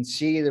where you can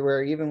see that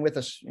we're even with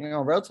a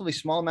relatively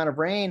small amount of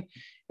rain,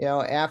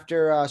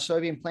 after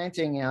soybean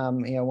planting,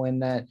 when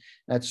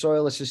that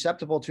soil is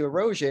susceptible to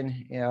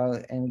erosion,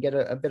 and get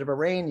a bit of a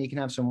rain, you can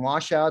have some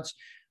washouts.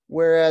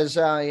 Whereas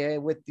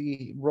with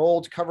the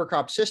rolled cover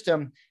crop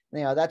system,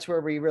 that's where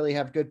we really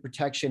have good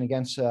protection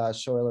against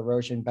soil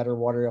erosion, better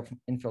water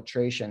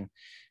infiltration.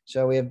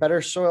 So we have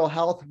better soil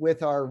health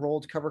with our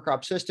rolled cover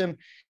crop system.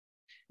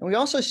 And we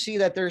also see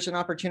that there's an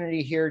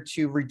opportunity here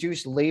to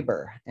reduce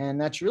labor. And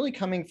that's really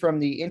coming from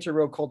the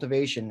inter-row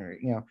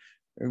cultivation,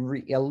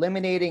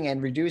 eliminating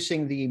and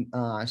reducing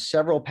the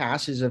several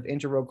passes of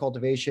inter-row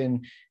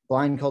cultivation,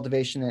 blind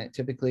cultivation that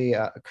typically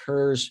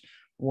occurs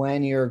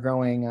when you're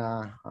growing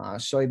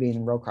soybean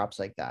and row crops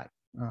like that.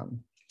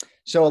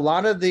 So a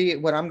lot of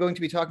what I'm going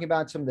to be talking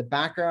about, some of the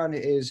background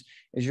is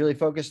really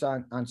focused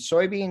on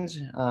soybeans,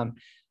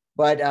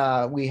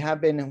 but we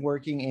have been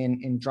working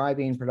in dry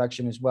bean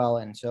production as well.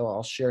 And so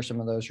I'll share some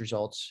of those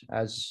results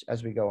as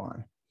we go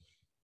on.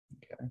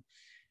 Okay.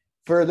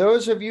 For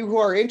those of you who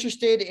are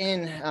interested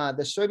in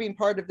the soybean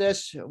part of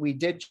this, we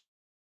did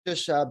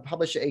just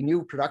publish a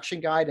new production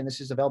guide, and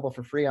this is available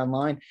for free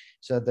online.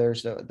 So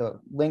there's the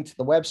link to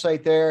the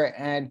website there.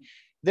 And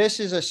this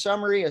is a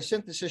summary, a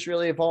synthesis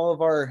really of all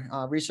of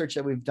our research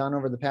that we've done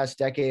over the past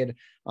decade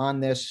on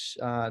this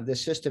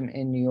system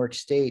in New York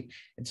State.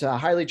 It's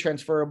highly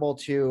transferable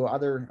to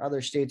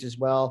other states as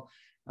well.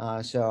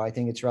 So I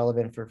think it's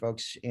relevant for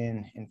folks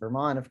in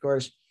Vermont, of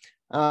course.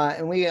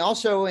 And we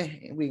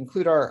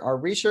include our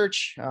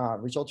research,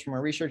 results from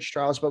our research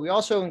trials, but we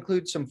also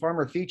include some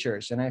farmer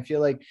features. And I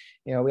feel like,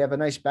 we have a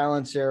nice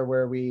balance there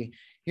where we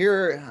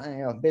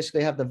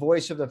basically have the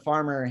voice of the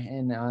farmer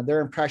and their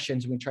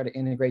impressions. And we try to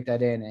integrate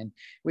that in. And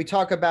we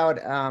talk about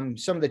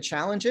some of the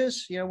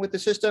challenges, with the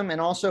system,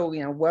 and also,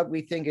 what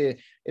we think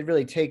it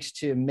really takes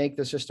to make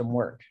the system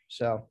work.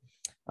 So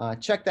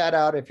check that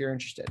out if you're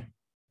interested.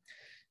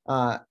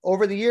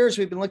 Over the years,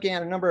 we've been looking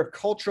at a number of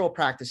cultural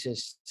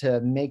practices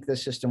to make the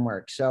system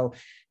work. So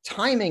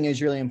timing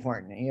is really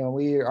important.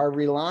 We are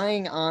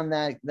relying on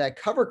that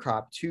cover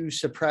crop to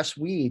suppress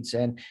weeds,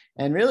 and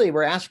really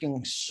we're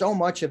asking so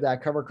much of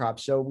that cover crop.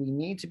 So we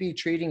need to be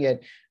treating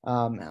it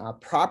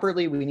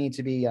properly. We need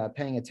to be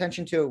paying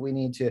attention to it. We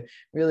need to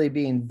really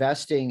be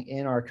investing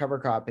in our cover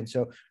crop. And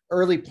so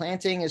early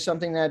planting is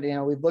something that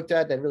we've looked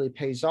at that really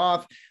pays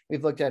off.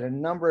 We've looked at a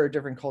number of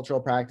different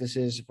cultural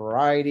practices,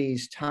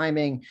 varieties,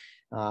 timing.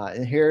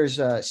 And here's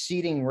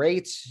seeding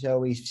rates. So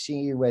we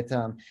see with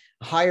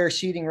higher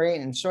seeding rate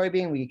in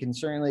soybean, we can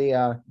certainly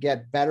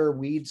get better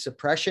weed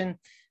suppression.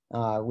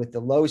 With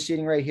the low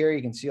seeding rate here,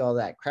 you can see all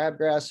that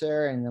crabgrass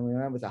there. And then we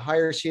went with a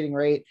higher seeding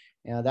rate.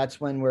 That's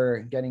when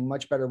we're getting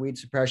much better weed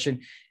suppression.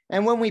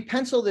 And when we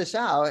pencil this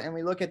out and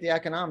we look at the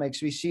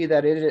economics, we see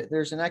that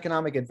there's an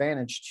economic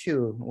advantage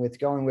too with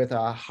going with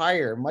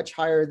a much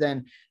higher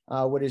than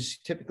what is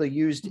typically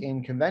used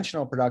in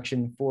conventional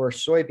production for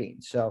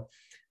soybeans. So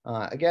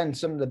again,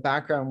 some of the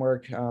background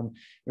work,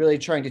 really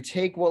trying to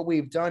take what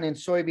we've done in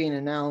soybean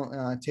and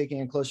now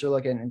taking a closer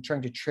look at and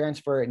trying to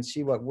transfer it and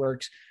see what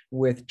works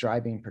with dry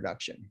bean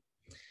production.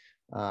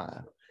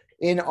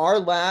 In our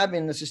lab,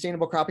 in the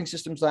Sustainable Cropping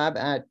Systems lab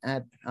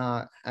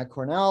at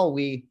Cornell,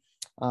 we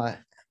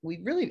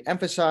really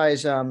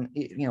emphasize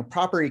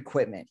proper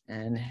equipment,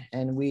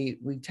 and we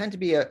tend to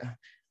be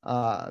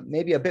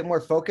maybe a bit more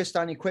focused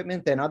on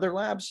equipment than other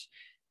labs.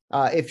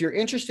 If you're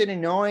interested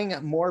in knowing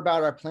more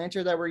about our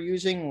planter that we're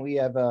using, we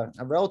have a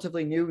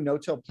relatively new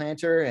no-till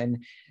planter, and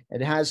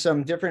it has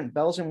some different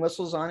bells and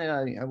whistles on it,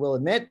 I will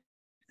admit,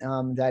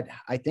 that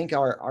I think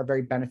are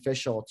very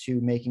beneficial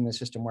to making the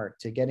system work,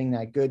 to getting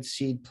that good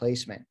seed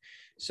placement.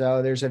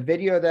 So there's a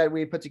video that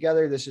we put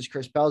together. This is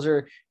Chris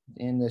Belzer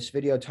in this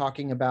video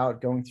talking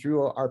about going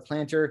through our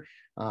planter.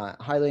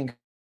 Highly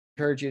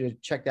encourage you to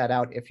check that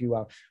out if you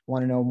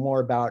want to know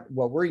more about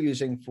what we're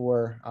using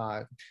for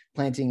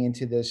planting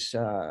into this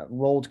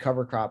rolled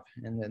cover crop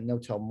and the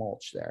no-till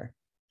mulch there.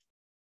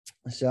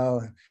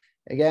 So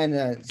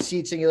again,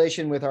 seed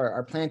singulation with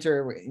our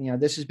planter,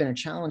 this has been a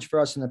challenge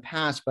for us in the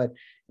past, but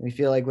we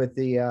feel like with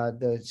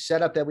the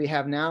setup that we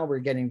have now, we're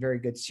getting very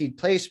good seed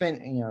placement.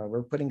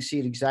 We're putting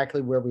seed exactly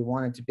where we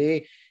want it to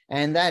be,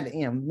 and that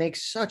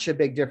makes such a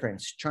big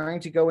difference. Trying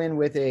to go in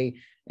with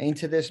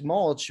into this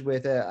mulch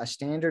with a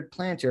standard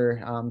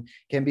planter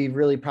can be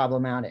really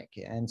problematic,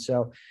 and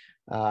so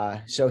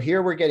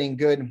here we're getting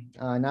good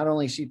not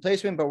only seed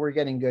placement, but we're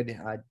getting good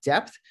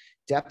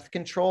depth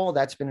control.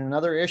 That's been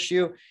another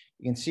issue.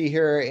 You can see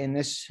here in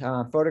this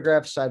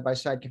photograph,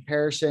 side-by-side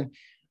comparison.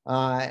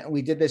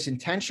 We did this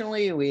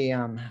intentionally. We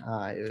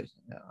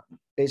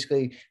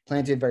basically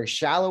planted very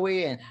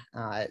shallowly and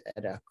at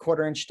a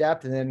 1/4 inch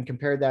depth, and then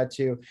compared that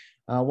to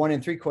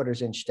 1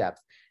 3/4 inch depth.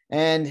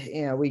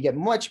 And we get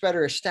much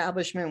better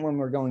establishment when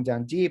we're going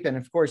down deep. And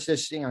of course,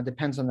 this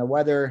depends on the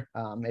weather.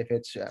 If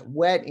it's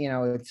wet,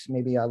 it's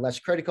maybe less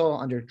critical.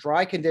 Under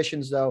dry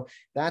conditions, though,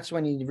 that's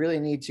when you really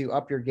need to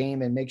up your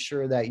game and make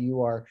sure that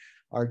you are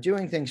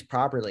doing things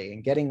properly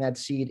and getting that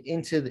seed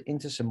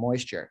into some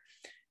moisture.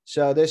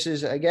 So this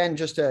is, again,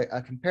 just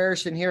a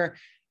comparison here.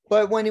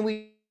 But when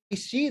we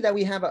see that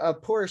we have a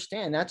poor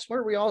stand, that's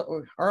where we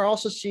are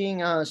also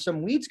seeing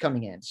some weeds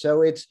coming in.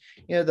 So it's,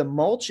 the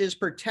mulch is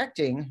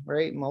protecting,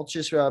 right? Mulch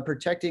is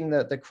protecting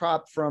the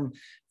crop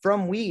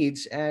from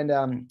weeds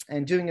and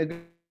doing a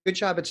good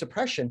job at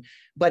suppression.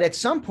 But at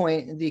some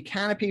point, the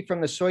canopy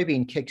from the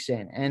soybean kicks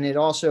in, and it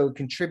also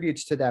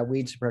contributes to that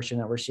weed suppression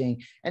that we're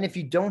seeing. And if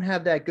you don't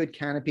have that good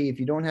canopy, if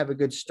you don't have a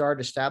good start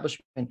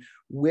establishment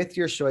with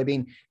your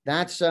soybean,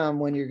 that's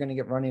when you're going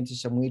to run into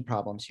some weed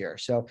problems here.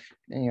 So,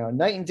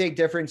 night and day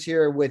difference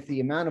here with the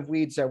amount of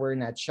weeds that were in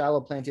that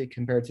shallow planted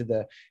compared to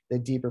the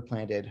deeper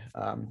planted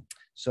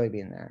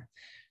soybean there.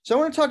 So I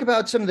want to talk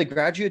about some of the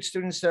graduate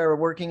students that are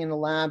working in the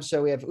lab.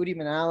 So we have Udi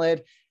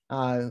Manalid.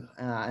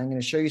 I'm going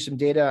to show you some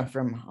data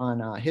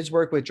on his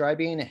work with dry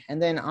bean,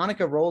 and then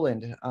Annika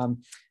Roland,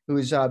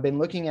 who's been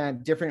looking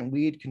at different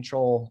weed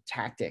control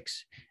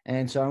tactics.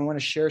 And so I want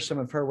to share some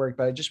of her work,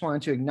 but I just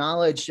wanted to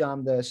acknowledge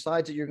the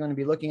slides that you're going to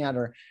be looking at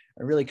are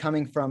really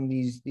coming from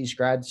these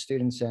grad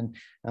students, and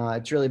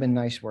it's really been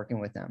nice working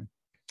with them.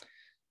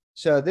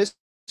 So this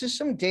is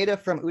some data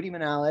from Udi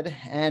Manalid,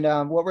 and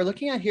what we're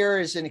looking at here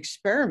is an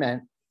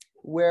experiment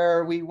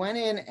where we went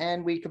in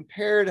and we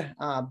compared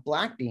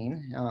black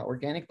bean,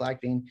 organic black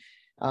bean,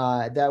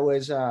 that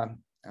was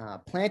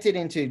planted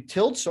into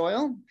tilled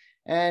soil,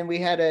 and we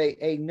had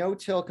a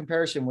no-till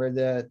comparison where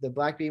the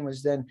black bean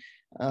was then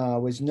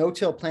was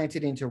no-till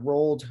planted into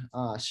rolled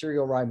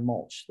cereal rye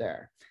mulch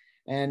there.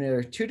 And there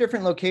are 2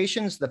 different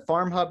locations. The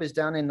farm hub is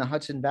down in the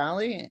Hudson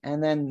Valley,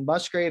 and then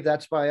Musgrave,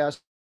 that's by us,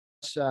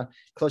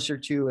 closer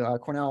to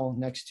Cornell,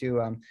 next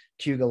to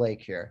Cayuga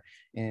Lake here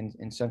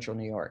in central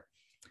New York.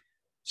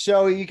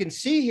 So you can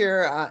see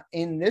here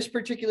in this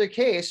particular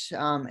case,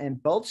 in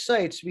both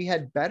sites, we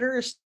had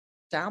better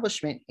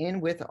establishment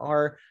in with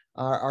our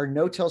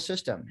no-till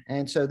system.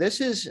 And so this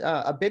is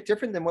a bit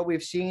different than what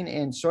we've seen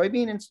in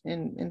soybean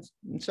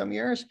in some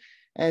years.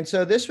 And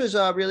so this was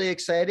really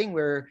exciting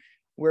where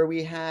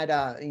we had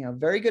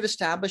very good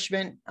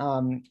establishment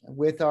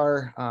with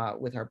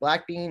our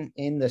black bean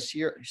in the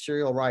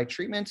cereal rye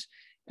treatments,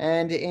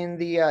 and in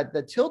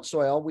the tilled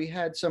soil we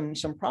had some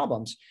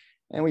problems,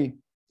 and we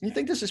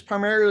think this is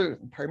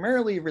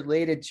primarily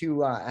related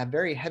to a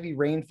very heavy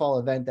rainfall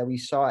event that we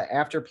saw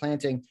after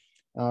planting,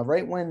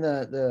 right when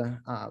the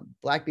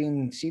black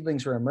bean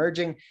seedlings were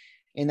emerging.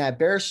 In that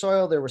bare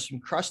soil, there was some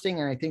crusting,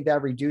 and I think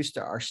that reduced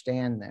our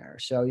stand there.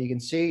 So you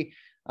can see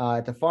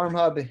at the farm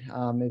hub, it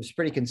was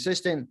pretty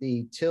consistent.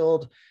 The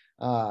tilled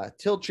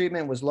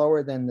treatment was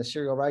lower than the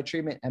cereal rye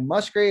treatment. And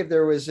Musgrave,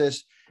 there was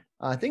this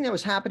thing that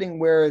was happening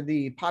where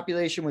the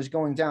population was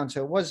going down.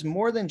 So it was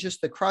more than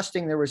just the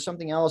crusting. There was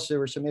something else. There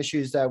were some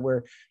issues that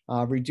were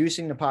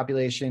reducing the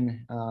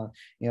population,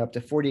 up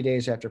to 40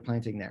 days after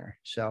planting there.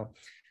 So,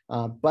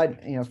 but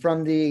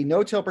from the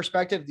no-till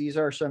perspective, these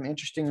are some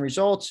interesting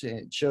results.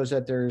 It shows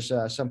that there's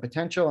some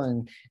potential,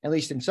 and at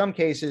least in some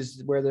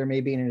cases where there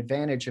may be an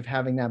advantage of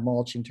having that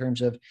mulch in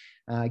terms of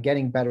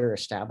getting better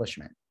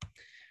establishment.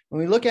 When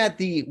we look at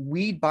the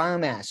weed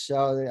biomass,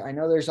 so I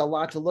know there's a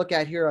lot to look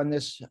at here on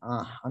this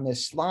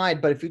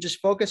slide, but if you just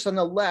focus on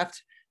the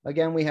left,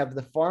 Again, we have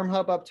the farm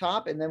hub up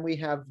top, and then we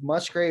have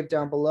Musgrave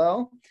down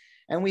below.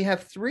 And we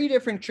have 3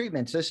 different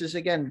treatments. This is,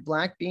 again,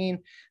 black bean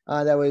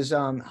that was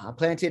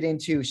planted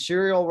into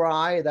cereal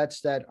rye.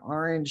 That's that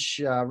orange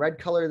red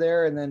color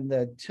there. And then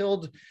the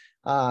tilled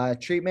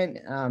treatment,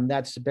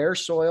 that's the bare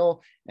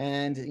soil.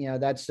 And,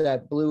 that's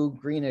that blue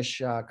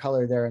greenish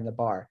color there in the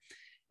bar.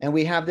 And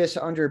we have this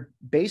under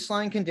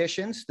baseline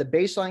conditions. The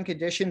baseline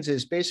conditions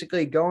is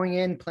basically going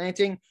in,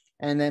 planting,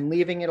 and then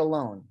leaving it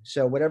alone.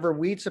 So whatever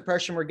weed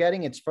suppression we're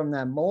getting, it's from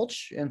that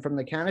mulch and from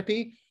the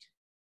canopy.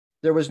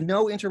 There was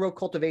no interrow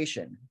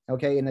cultivation,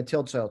 okay, in the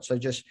tilled soil. So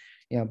just,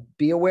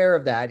 be aware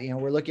of that.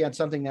 We're looking at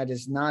something that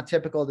is not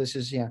typical. This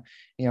is,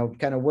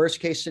 kind of worst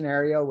case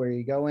scenario where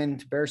you go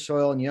into bare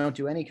soil and you don't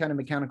do any kind of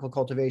mechanical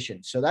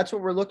cultivation. So that's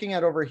what we're looking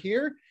at over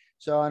here.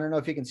 So I don't know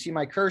if you can see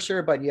my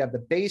cursor, but you have the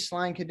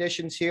baseline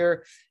conditions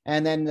here,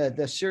 and then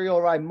the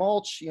cereal rye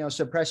mulch,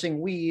 suppressing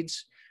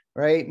weeds,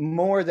 right,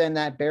 more than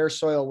that bare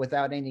soil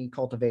without any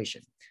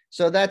cultivation.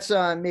 So that's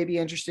maybe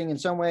interesting in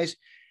some ways.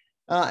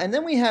 And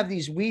then we have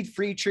these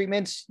weed-free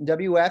treatments.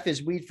 WF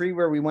is weed-free,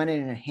 where we went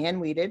in and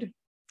hand-weeded.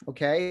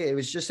 Okay, it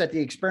was just that the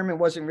experiment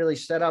wasn't really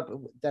set up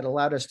that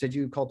allowed us to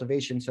do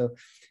cultivation. So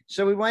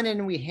we went in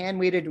and we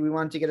hand-weeded. We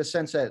wanted to get a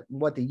sense at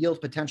what the yield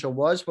potential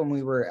was when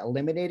we were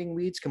eliminating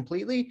weeds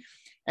completely.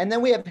 And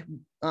then we have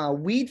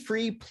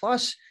weed-free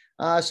plus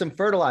some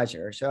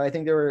fertilizer. So I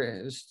think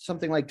there was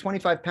something like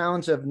 25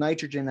 pounds of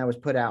nitrogen that was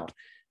put out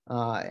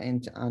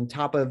and on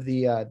top of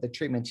the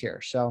treatments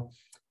here. So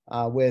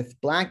with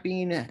black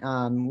bean,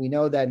 we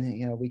know that,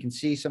 we can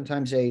see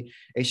sometimes a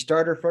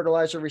starter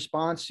fertilizer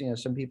response.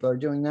 Some people are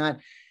doing that.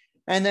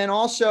 And then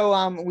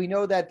also we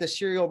know that the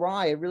cereal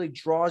rye, it really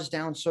draws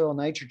down soil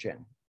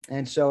nitrogen.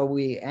 And so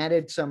we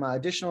added some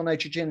additional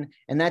nitrogen,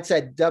 and that's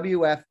at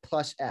WF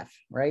plus F,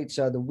 right?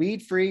 So the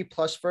weed-free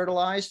plus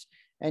fertilized.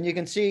 And you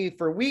can see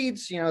for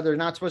weeds, they're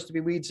not supposed to be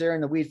weeds there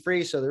in the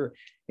weed-free. So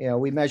they're,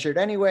 we measured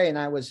anyway, and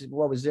that was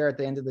what was there at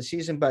the end of the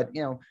season, but,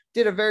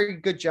 did a very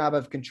good job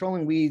of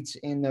controlling weeds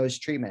in those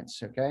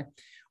treatments, okay?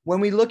 When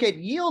we look at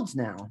yields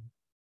now,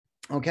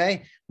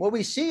 okay, what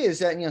we see is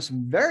that,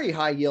 some very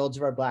high yields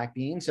of our black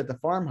beans at the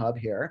farm hub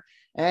here.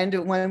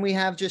 And when we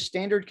have just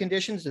standard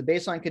conditions, the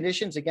baseline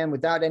conditions, again,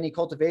 without any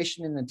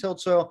cultivation in the tilled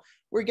soil,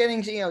 we're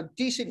getting,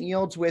 decent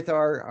yields with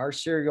our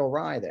cereal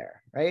rye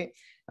there, right?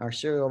 Our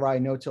cereal rye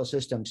no-till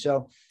system.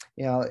 So,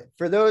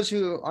 for those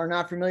who are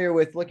not familiar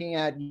with looking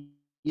at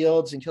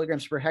yields in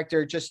kilograms per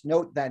hectare, just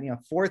note that,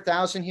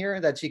 4,000 here,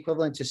 that's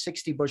equivalent to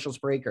 60 bushels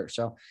per acre.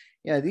 So,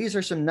 these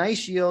are some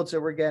nice yields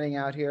that we're getting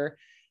out here.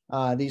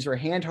 These were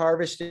hand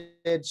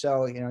harvested.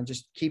 So,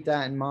 just keep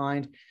that in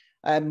mind.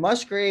 At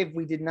Musgrave,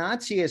 we did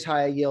not see as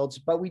high yields,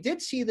 but we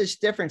did see this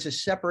difference, a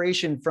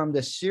separation from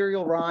the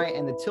cereal rye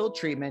and the tilled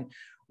treatment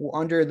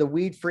under the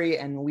weed-free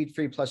and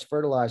weed-free plus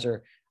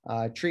fertilizer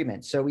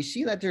treatment. So we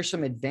see that there's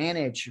some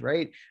advantage,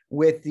 right,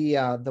 with the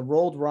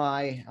rolled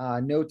rye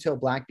no-till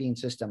black bean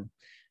system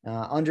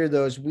under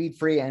those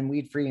weed-free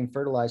and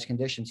fertilized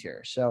conditions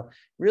here. So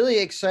really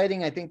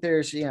exciting. I think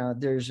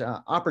there's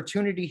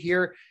opportunity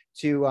here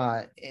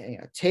to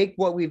take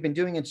what we've been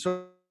doing in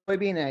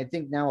soybean, and I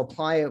think now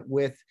apply it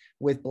with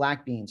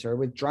black beans or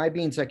with dry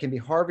beans that can be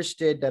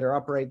harvested, that are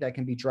upright, that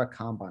can be direct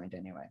combined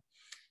anyway.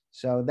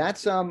 So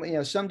that's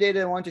some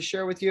data I want to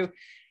share with you.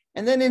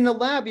 And then in the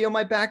lab,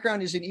 my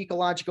background is in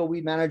ecological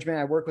weed management.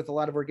 I work with a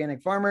lot of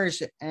organic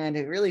farmers and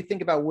I really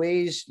think about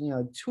ways,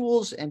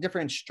 tools and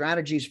different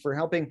strategies for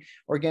helping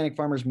organic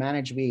farmers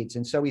manage weeds.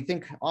 And so we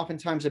think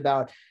oftentimes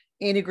about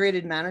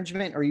integrated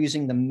management or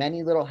using the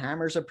many little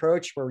hammers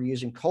approach, where we're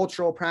using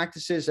cultural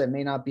practices that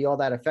may not be all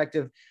that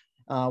effective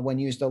when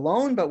used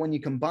alone, but when you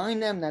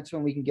combine them, that's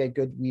when we can get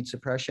good weed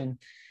suppression.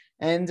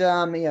 And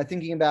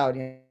thinking about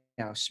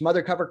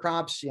smother cover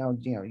crops,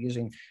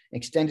 using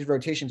extended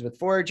rotations with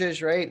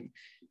forages, right?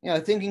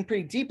 Thinking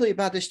pretty deeply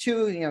about this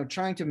too,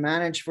 trying to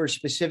manage for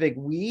specific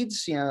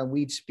weeds,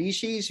 weed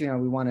species.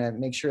 We want to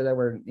make sure that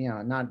we're,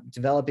 not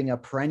developing a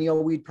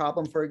perennial weed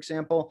problem, for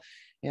example,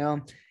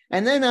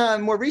 And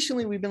then more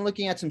recently, we've been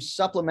looking at some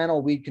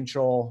supplemental weed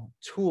control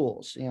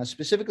tools,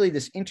 specifically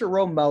this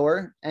interrow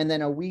mower and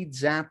then a weed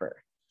zapper.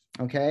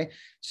 Okay,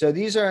 so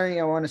these are,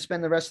 I want to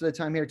spend the rest of the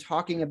time here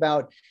talking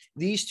about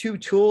these two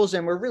tools,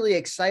 and we're really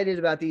excited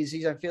about these.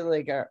 These I feel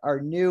like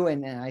are new,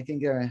 and I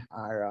think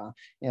are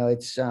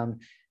it's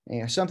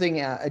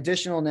something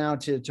additional now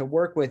to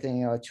work with,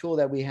 and a tool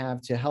that we have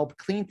to help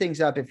clean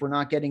things up if we're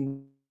not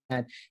getting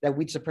that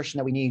weed suppression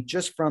that we need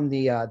just from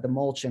the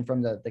mulch and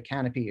from the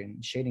canopy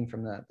and shading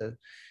from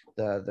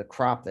the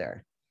crop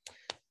there.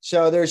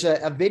 So there's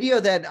a video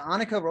that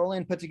Annika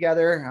Roland put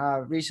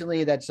together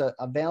recently that's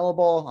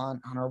available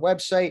on our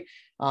website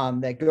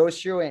that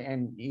goes through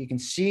and you can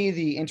see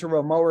the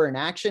interrow mower in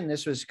action.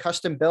 This was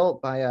custom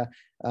built by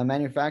a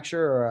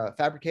manufacturer or a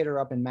fabricator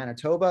up in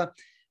Manitoba.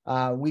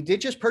 We did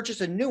just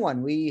purchase a new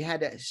one. We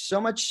had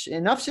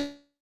enough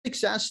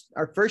success.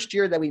 Our first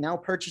year that we now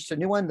purchased a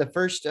new one. The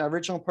first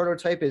original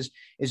prototype is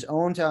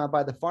owned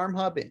by the Farm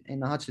Hub in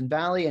the Hudson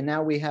Valley, and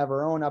now we have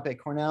our own up at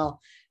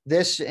Cornell.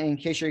 This, in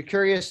case you're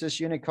curious, this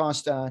unit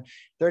cost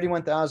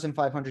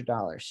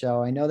 $31,500.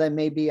 So I know that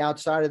may be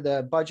outside of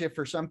the budget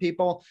for some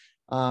people,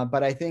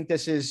 but I think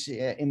this is,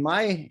 in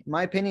my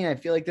opinion, I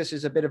feel like this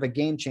is a bit of a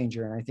game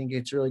changer, and I think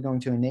it's really going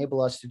to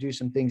enable us to do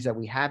some things that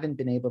we haven't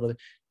been able to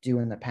do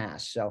in the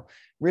past. So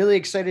really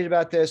excited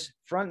about this.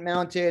 Front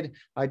mounted,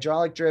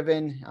 hydraulic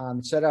driven,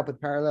 set up with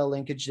parallel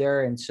linkage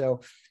there, and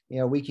so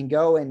we can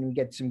go and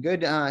get some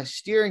good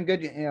steering,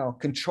 good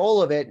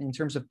control of it in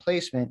terms of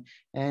placement,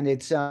 and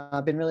it's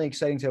been really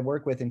exciting to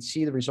work with and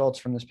see the results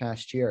from this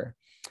past year.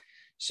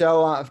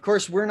 So, of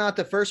course, we're not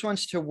the first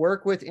ones to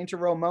work with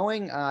inter-row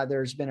mowing.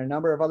 There's been a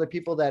number of other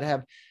people that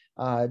have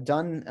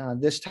done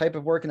this type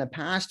of work in the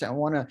past. I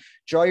want to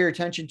draw your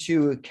attention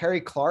to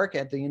Carrie Clark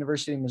at the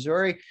University of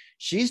Missouri.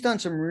 She's done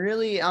some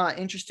really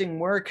interesting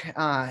work.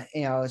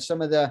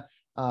 Some of the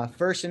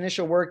first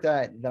initial work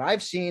that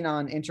I've seen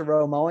on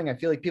inter-row mowing. I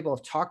feel like people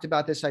have talked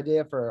about this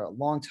idea for a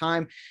long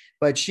time,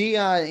 but she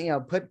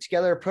put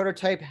together a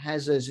prototype,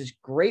 has this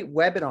great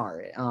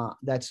webinar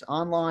that's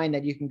online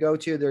that you can go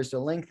to. There's a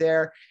link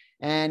there,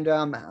 and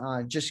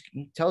just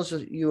tells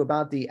you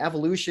about the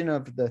evolution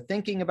of the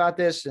thinking about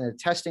this and the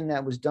testing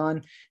that was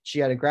done. She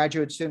had a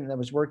graduate student that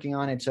was working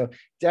on it, so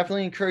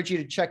definitely encourage you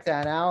to check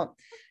that out.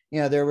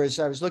 I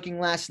was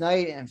looking last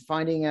night and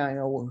finding,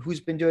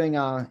 who's been doing,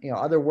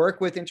 other work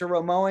with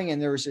inter-row mowing.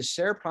 And there was this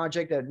SARE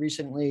project that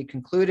recently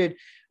concluded.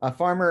 A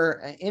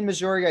farmer in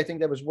Missouri, I think,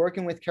 that was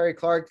working with Carrie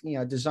Clark,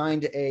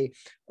 designed a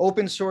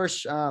open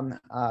source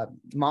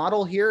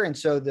model here. And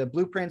so the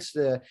blueprints,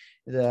 the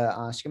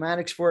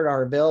schematics for it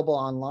are available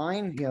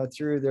online,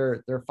 through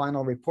their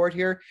final report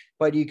here.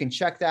 But you can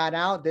check that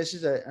out. This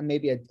is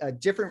maybe a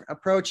different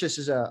approach. This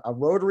is a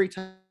rotary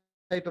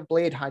type of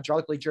blade,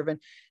 hydraulically driven,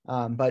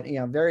 but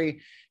very,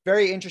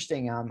 very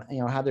interesting.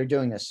 How they're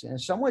doing this, and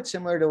somewhat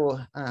similar to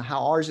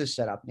how ours is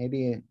set up.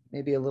 Maybe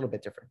a little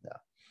bit different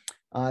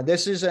though.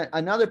 This is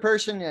another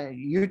person, a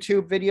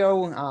YouTube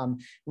video,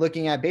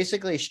 looking at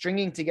basically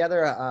stringing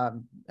together a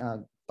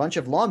bunch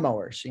of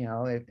lawnmowers,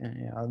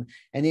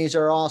 and these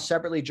are all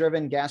separately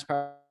driven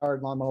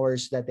gas-powered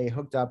lawnmowers that they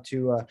hooked up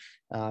to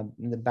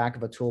the back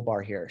of a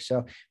toolbar here.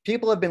 So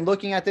people have been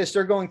looking at this.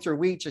 They're going through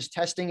wheat, just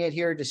testing it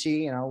here to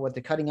see, what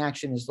the cutting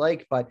action is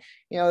like. But,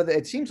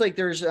 it seems like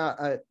there's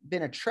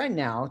been a trend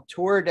now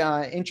toward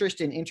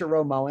interest in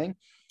inter-row mowing.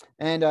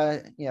 And,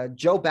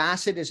 Joe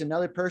Bassett is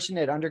another person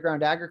at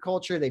Underground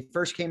Agriculture. They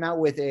first came out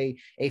with a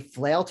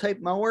flail type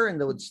mower,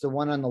 and it's the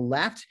one on the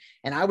left.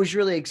 And I was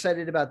really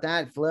excited about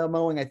that. Flail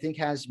mowing, I think,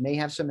 may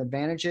have some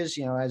advantages,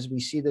 as we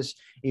see this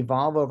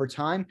evolve over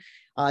time.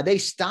 They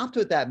stopped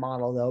with that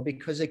model, though,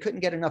 because they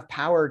couldn't get enough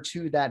power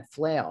to that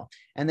flail.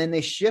 And then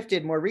they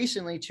shifted more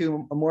recently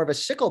to more of a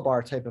sickle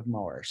bar type of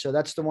mower. So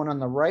that's the one on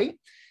the right.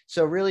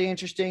 So really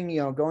interesting,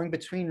 going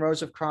between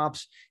rows of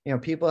crops,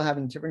 people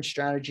having different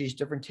strategies,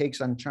 different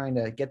takes on trying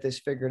to get this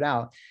figured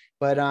out.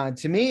 But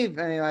to me,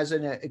 as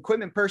an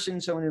equipment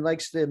person, someone who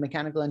likes the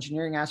mechanical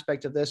engineering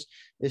aspect of this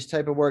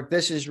type of work,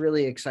 this is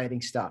really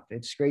exciting stuff.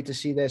 It's great to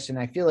see this. And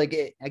I feel like,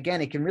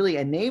 it can really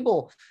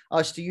enable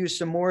us to use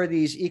some more of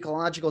these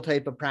ecological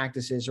type of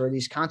practices or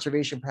these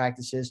conservation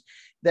practices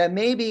that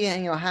maybe,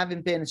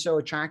 haven't been so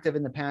attractive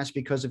in the past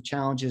because of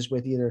challenges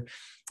with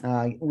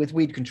with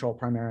weed control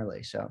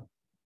primarily. So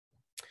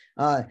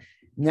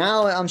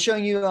now I'm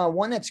showing you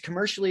one that's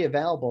commercially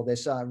available,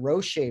 this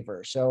row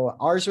shaver. So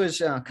ours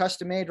was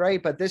custom made,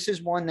 right? But this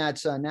is one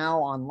that's now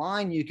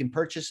online. You can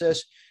purchase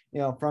this,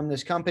 from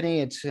this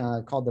company. It's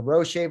called the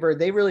row shaver.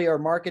 They really are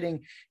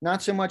marketing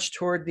not so much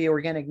toward the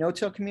organic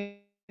no-till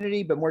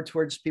community, but more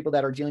towards people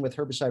that are dealing with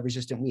herbicide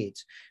resistant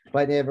weeds.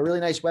 But they have a really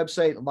nice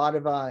website, a lot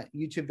of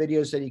YouTube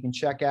videos that you can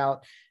check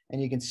out,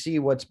 and you can see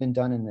what's been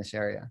done in this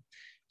area.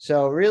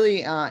 So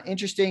really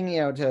interesting,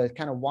 to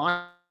kind of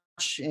watch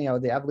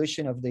the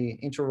evolution of the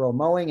inter-row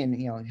mowing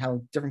and how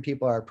different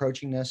people are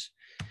approaching this.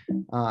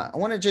 I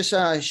want to just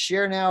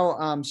share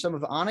now some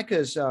of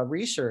Annika's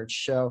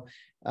research.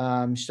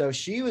 So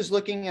she was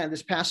looking at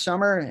this past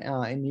summer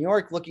in New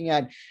York, looking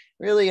at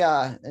really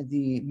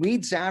the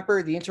weed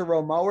zapper, the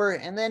inter-row mower,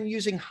 and then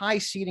using high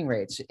seeding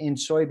rates in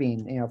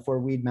soybean, for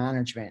weed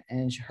management.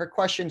 And her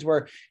questions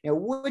were,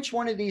 which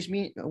one of these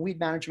weed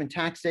management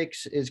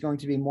tactics is going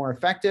to be more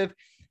effective?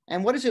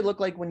 And what does it look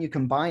like when you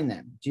combine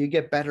them? Do you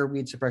get better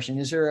weed suppression?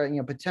 Is there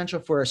a potential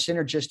for a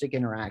synergistic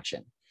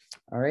interaction?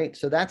 All right,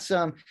 so that's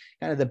kind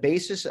of the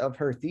basis of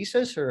her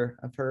thesis, or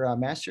of her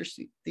master's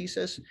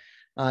thesis.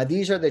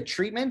 These are the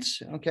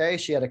treatments. Okay,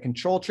 she had a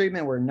control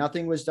treatment where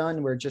nothing was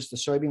done, where just the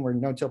soybean were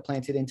no-till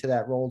planted into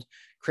that rolled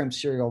crimped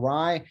cereal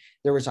rye.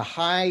 There was a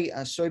high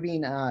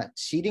soybean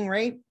seeding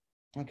rate.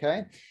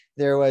 Okay,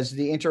 there was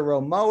the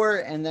inter-row mower,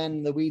 and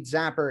then the weed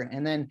zapper,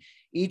 and then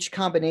each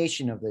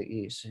combination of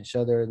these.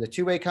 So there are the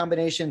two-way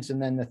combinations and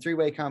then the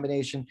three-way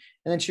combination.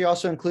 And then she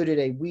also included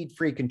a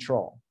weed-free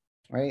control,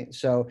 right?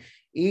 So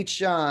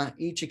each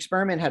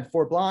experiment had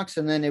 4 blocks,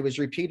 and then it was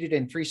repeated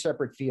in 3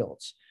 separate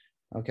fields,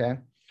 okay?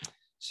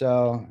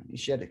 So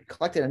she had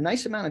collected a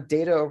nice amount of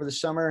data over the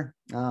summer.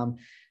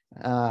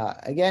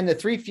 Again, the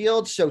 3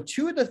 fields. So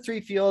 2 of the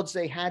 3 fields,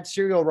 they had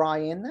cereal rye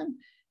in them.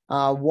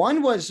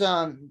 One was,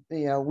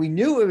 we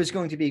knew it was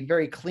going to be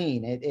very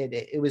clean.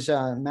 It was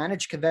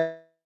managed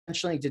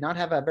conventionally, did not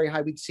have a very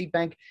high weed seed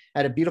bank,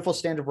 had a beautiful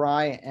stand of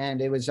rye,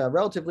 and it was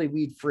relatively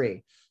weed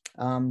free.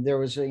 There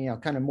was a,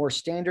 kind of more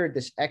standard,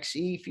 this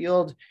XE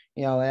field,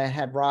 it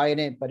had rye in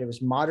it, but it was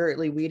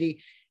moderately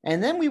weedy.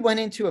 And then we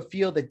went into a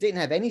field that didn't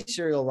have any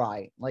cereal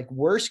rye, like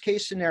worst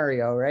case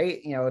scenario,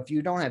 right? If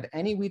you don't have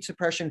any weed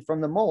suppression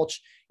from the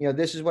mulch,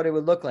 this is what it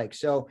would look like.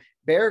 So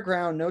bare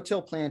ground,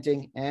 no-till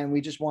planting, and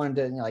we just wanted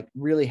to, like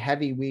really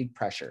heavy weed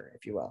pressure,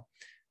 if you will.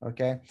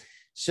 Okay.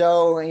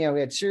 So, we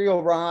had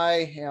cereal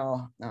rye,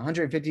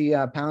 150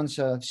 pounds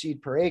of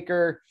seed per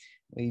acre.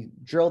 We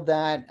drilled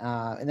that,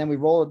 and then we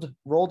rolled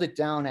it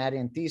down at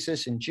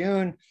anthesis in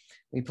June.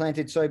 We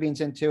planted soybeans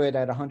into it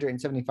at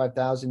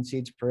 175,000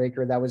 seeds per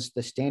acre. That was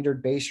the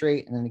standard base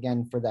rate. And then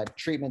again, for that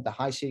treatment, the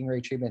high seeding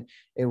rate treatment,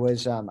 it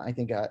was, I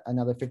think,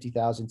 another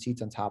 50,000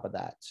 seeds on top of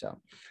that.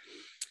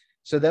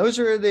 So those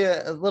are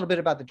a little bit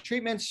about the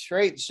treatments,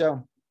 right?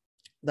 So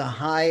the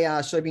high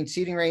soybean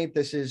seeding rate,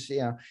 this is,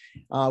 we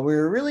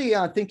were really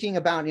thinking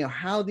about,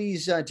 how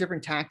these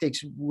different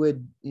tactics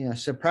would,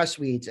 suppress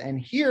weeds. And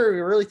here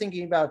we're really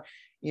thinking about,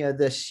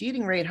 the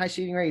seeding rate, high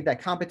seeding rate, that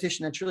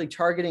competition that's really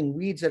targeting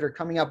weeds that are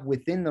coming up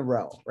within the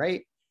row,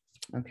 right?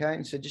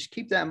 Okay, so just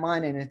keep that in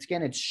mind. And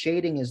it's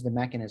shading is the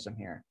mechanism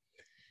here.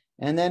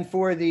 And then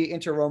for the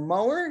inter-row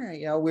mower,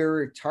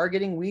 we're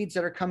targeting weeds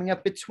that are coming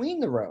up between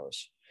the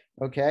rows.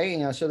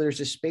 Okay, so there's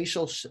a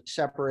spatial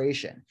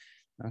separation.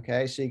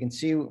 Okay, so you can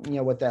see,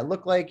 what that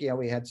looked like.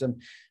 We had some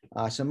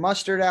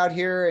mustard out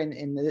here,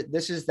 and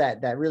this is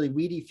that really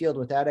weedy field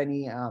without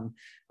any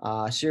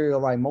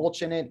cereal rye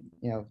mulch in it.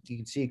 You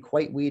can see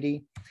quite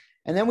weedy.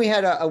 And then we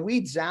had a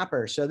weed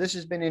zapper. So this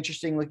has been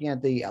interesting looking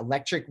at the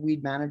electric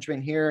weed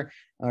management here.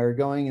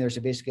 There's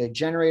basically a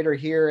generator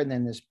here, and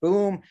then this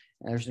boom,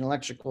 and there's an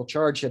electrical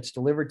charge that's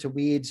delivered to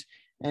weeds.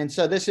 And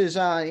so this is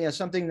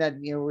something that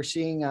we're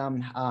seeing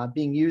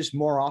being used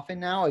more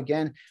often now.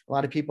 Again, a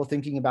lot of people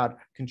thinking about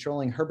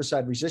controlling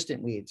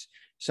herbicide-resistant weeds.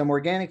 Some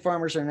organic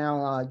farmers are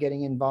now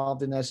getting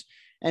involved in this.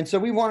 And so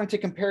we wanted to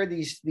compare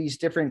these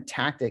different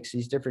tactics,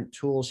 these different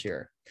tools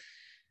here.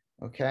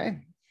 Okay.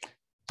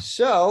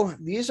 So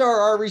these are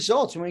our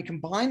results. When we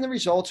combine the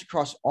results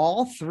across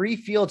all 3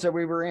 fields that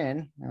we were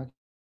in,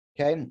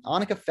 okay,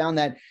 Annika found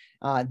that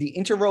the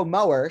inter-row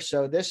mower,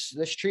 so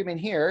this treatment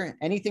here,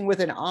 anything with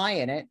an I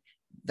in it,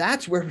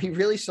 that's where we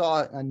really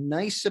saw a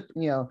nice,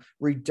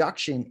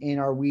 reduction in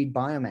our weed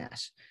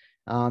biomass.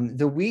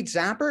 The weed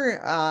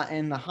zapper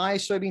and the high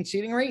soybean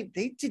seeding rate,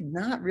 they did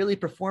not really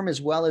perform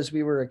as well as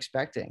we were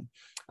expecting.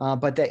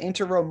 But the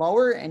inter-row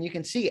mower, and you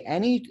can see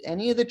any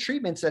of the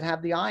treatments that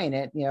have the I in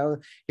it,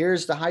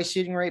 here's the high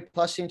seeding rate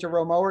plus the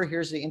inter-row mower,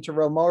 here's the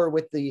inter-row mower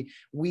with the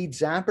weed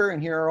zapper,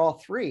 and here are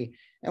all 3.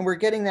 And we're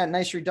getting that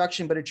nice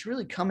reduction, but it's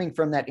really coming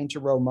from that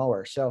inter-row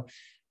mower. So,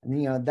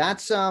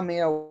 that's,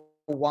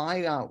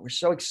 why we're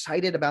so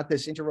excited about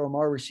this inter-row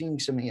mower. We're seeing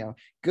some,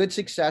 good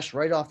success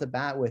right off the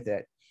bat with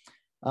it.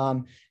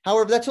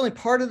 However, that's only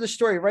part of the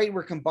story, right?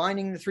 We're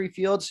combining the 3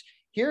 fields.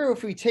 Here,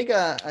 if we take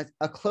a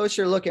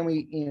closer look and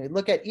we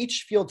look at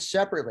each field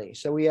separately,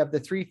 so we have the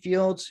 3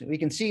 fields, we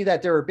can see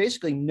that there are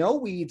basically no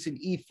weeds in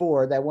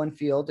E4, that one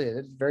field.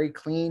 It's very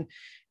clean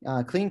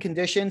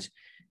conditions.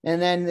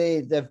 And then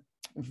the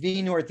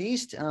V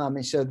Northeast,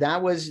 so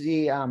that was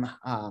the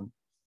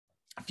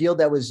field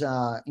that was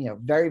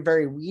very,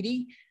 very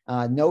weedy,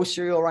 no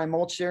cereal rye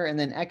mulch there. And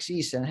then X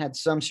East, and had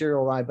some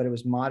cereal rye, but it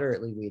was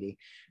moderately weedy.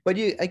 But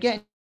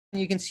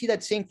you can see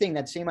that same thing,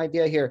 that same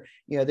idea here.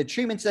 The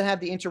treatments that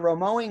have the inter-row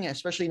mowing,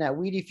 especially in that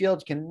weedy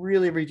field, can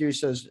really reduce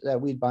that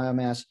weed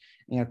biomass,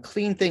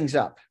 clean things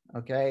up.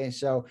 Okay,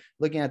 so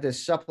looking at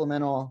this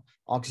supplemental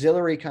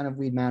auxiliary kind of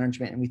weed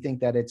management, and we think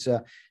that it's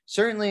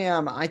certainly,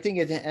 I think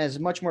it has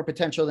much more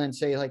potential than,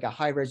 say, like a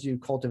high residue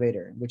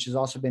cultivator, which has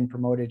also been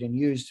promoted and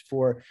used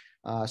for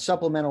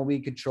supplemental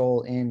weed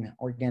control in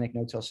organic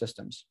no-till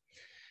systems.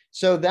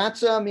 So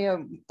that's a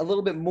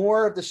little bit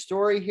more of the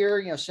story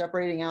here,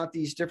 separating out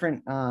these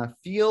different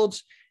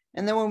fields.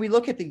 And then when we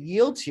look at the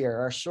yields here,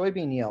 our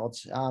soybean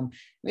yields,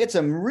 we had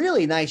some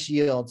really nice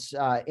yields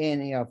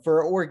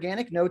for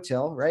organic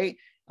no-till, right?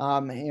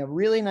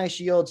 Really nice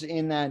yields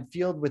in that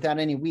field without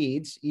any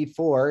weeds.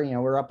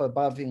 E4, we're up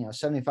above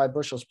 75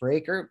 bushels per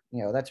acre.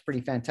 That's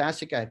pretty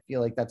fantastic. I feel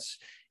like that's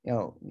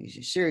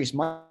serious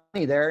money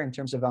there in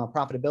terms of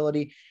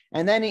profitability.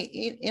 And then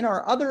in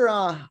our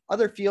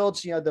other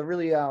fields, the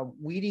really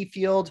weedy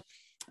field,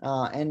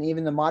 and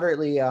even the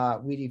moderately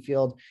weedy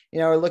field,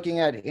 we're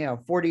looking at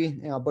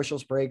 40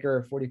 bushels per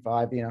acre,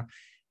 45.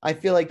 I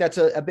feel like that's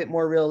a bit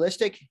more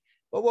realistic.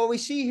 But what we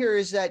see here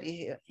is that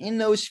in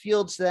those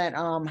fields that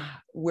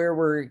where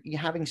we're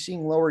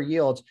seeing lower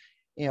yields,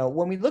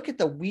 when we look at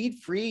the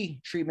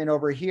weed-free treatment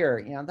over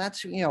here,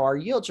 that's, our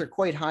yields are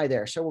quite high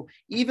there. So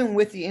even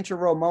with the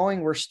inter-row mowing,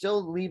 we're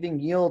still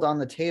leaving yield on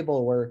the table,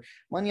 or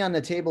money on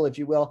the table, if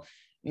you will.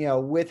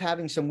 with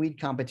having some weed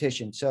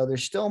competition. So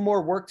there's still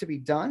more work to be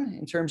done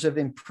in terms of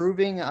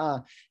improving,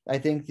 I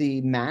think,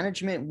 the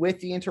management with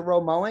the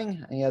inter-row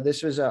mowing.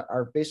 This was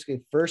our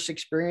basically first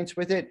experience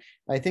with it.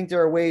 I think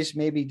there are ways,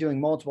 maybe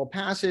doing multiple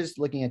passes,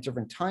 looking at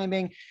different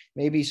timing,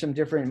 maybe some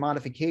different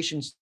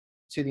modifications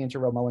to the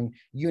inter-row mowing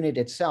unit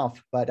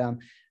itself. But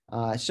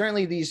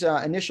certainly these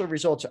initial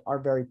results are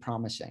very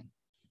promising.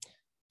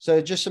 So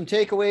just some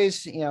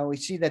takeaways, we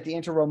see that the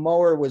inter-row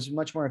mower was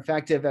much more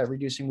effective at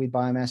reducing weed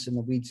biomass than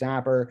the weed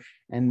zapper,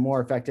 and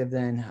more effective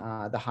than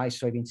the high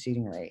soybean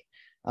seeding rate.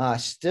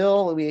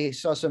 Still, we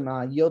saw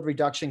some yield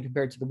reduction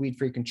compared to the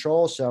weed-free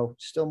control, so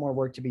still more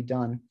work to be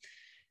done.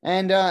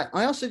 And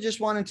I also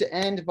just wanted to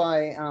end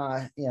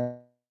by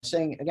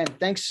saying again,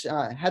 thanks,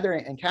 Heather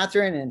and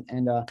Catherine,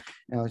 and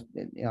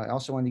I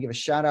also wanted to give a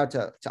shout out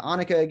to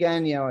Annika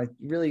again.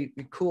 Really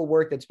cool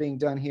work that's being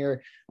done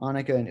here,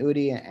 Annika and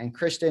Udi and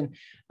Kristen.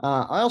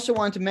 I also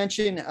wanted to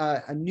mention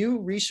a new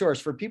resource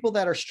for people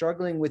that are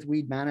struggling with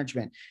weed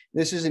management.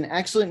 This is an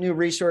excellent new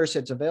resource.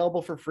 It's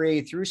available for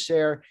free through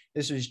SARE.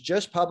 This was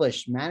just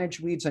published, Manage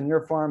Weeds on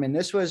Your Farm, and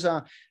this was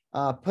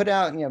put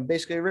out,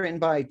 basically written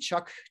by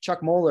Chuck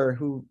Moeller,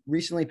 who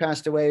recently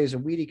passed away as a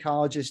weed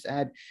ecologist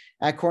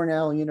at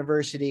Cornell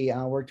University,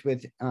 worked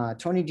with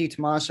Tony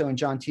DiTomaso and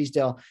John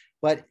Teasdale.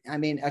 But I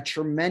mean, a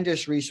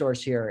tremendous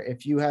resource here.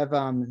 If you have,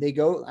 they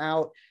go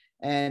out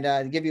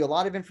and give you a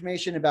lot of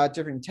information about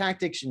different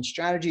tactics and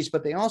strategies,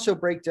 but they also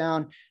break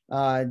down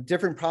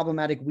different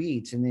problematic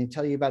weeds, and they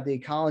tell you about the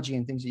ecology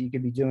and things that you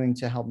could be doing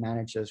to help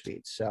manage those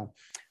weeds. So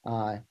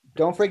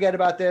don't forget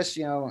about this,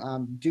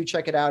 do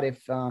check it out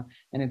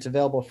and it's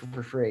available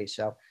for free.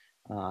 So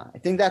I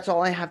think that's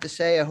all I have to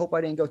say. I hope I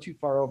didn't go too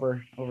far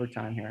over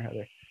time here,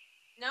 Heather.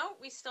 No,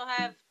 we still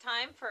have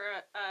time for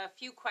a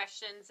few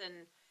questions, and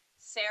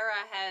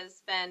Sarah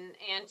has been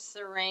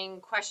answering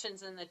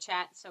questions in the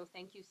chat. So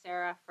thank you,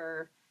 Sarah,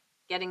 for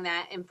getting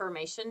that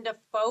information to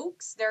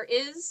folks. There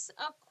is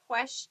a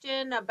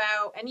question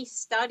about any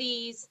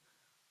studies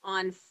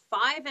on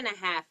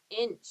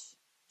 5.5-inch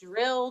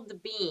drilled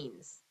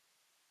beans,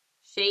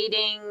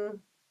 shading,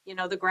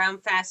 the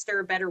ground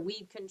faster, better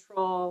weed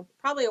control,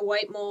 probably a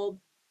white mold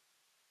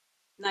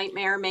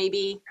nightmare,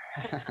 maybe.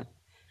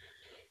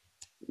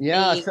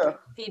 Yeah. Any so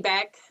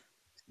feedback?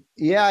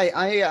 Yeah,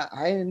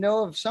 I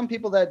know of some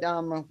people that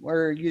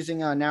were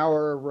using a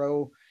narrower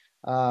row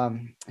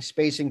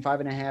spacing,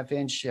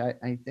 5.5-inch.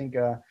 I think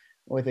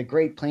with a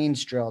Great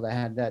Plains drill that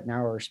had that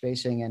narrower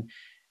spacing,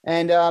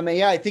 and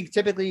yeah, I think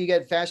typically you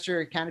get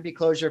faster canopy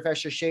closure,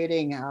 faster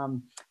shading.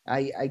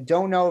 I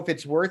don't know if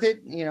it's worth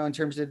it, in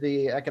terms of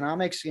the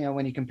economics,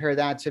 when you compare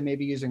that to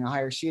maybe using a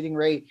higher seeding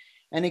rate.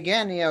 And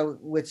again,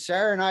 with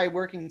Sarah and I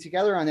working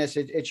together on this,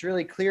 it's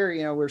really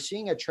clear, we're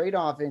seeing a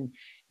trade-off in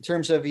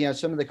terms of,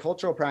 some of the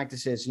cultural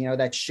practices,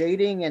 that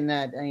shading and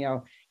that,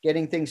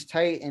 getting things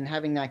tight and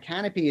having that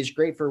canopy is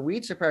great for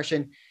weed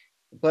suppression.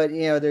 But,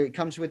 there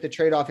comes with the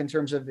trade-off in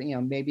terms of,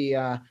 maybe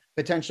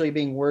potentially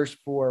being worse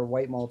for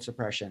white mold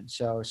suppression.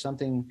 So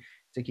something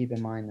to keep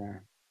in mind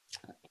there.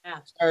 Yeah.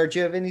 Sarah, do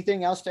you have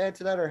anything else to add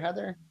to that, or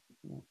Heather?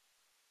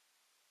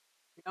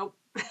 Nope.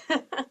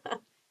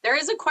 There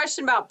is a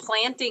question about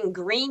planting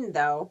green,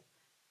 though.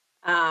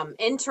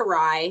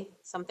 Inter-rye,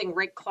 something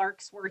Rick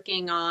Clark's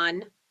working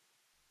on.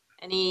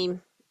 We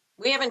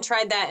haven't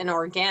tried that in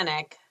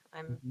organic.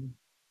 I'm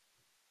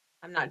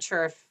not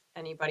sure if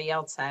anybody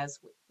else has.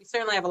 We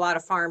certainly have a lot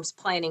of farms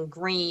planting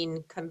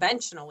green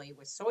conventionally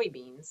with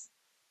soybeans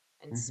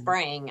and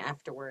spraying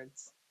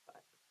afterwards.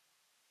 But.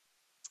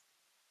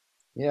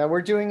 Yeah,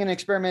 we're doing an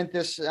experiment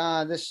this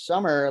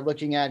summer,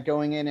 looking at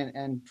going in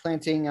and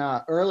planting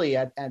early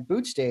at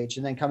boot stage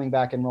and then coming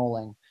back and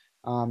rolling.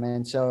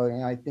 And so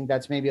I think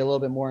that's maybe a little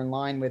bit more in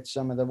line with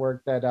some of the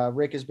work that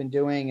Rick has been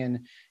doing,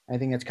 and I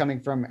think it's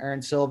coming from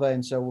Aaron Silva.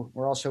 And so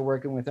we're also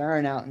working with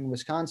Aaron out in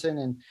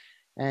Wisconsin,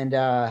 and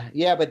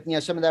yeah, but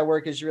some of that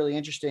work is really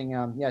interesting.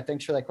 Yeah,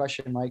 thanks for that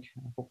question, Mike.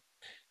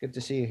 Good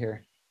to see you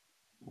here.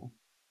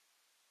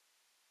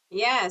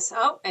 Yes.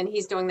 Oh, and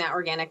he's doing that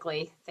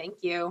organically.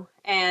 Thank you.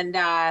 And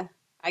I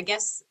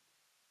guess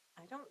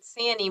I don't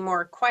see any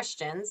more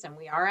questions, and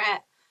we are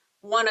at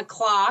 1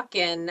 o'clock.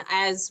 And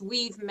as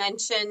we've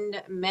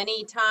mentioned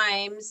many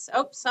times,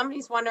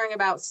 somebody's wondering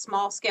about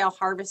small scale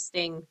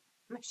harvesting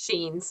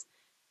machines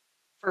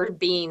for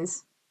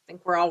beans. I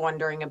think we're all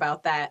wondering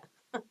about that.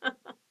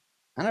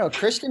 I don't know,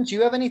 Kristen, do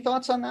you have any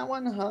thoughts on that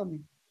one? I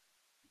don't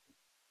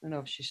know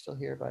if she's still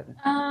here, but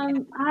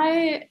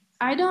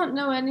I don't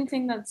know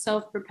anything that's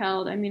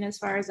self-propelled. I mean, as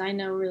far as I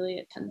know, really,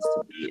 it tends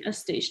to be a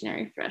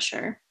stationary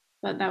thresher,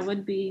 but that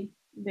would be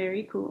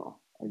very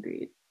cool.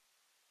 Agreed.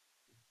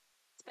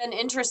 It's been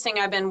interesting.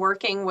 I've been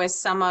working with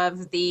some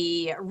of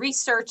the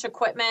research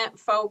equipment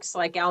folks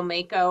like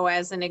Almaco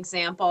as an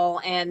example,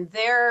 and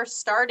they're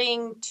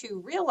starting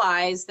to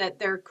realize that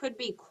there could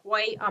be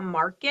quite a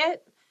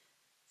market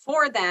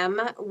for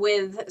them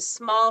with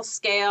small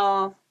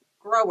scale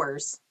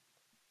growers.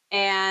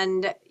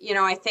 And,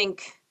 I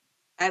think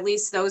at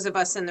least those of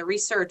us in the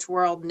research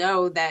world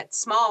know that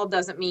small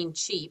doesn't mean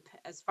cheap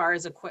as far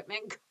as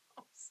equipment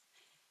goes.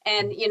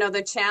 And, you know,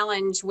 the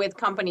challenge with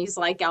companies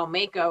like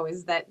Almaco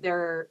is that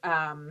their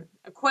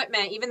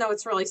equipment, even though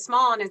it's really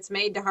small and it's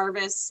made to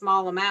harvest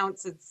small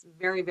amounts, it's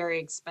very, very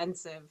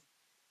expensive.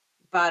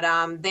 But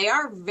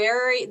they're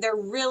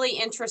really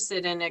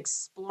interested in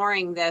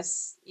exploring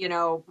this, you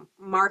know,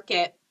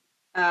 market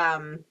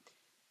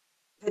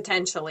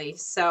potentially.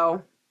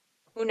 So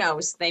who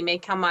knows? They may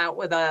come out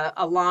with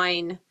a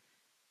line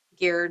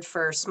geared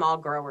for small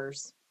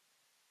growers.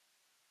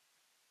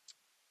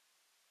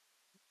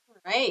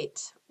 Right.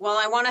 Well,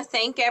 I want to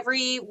thank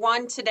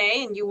everyone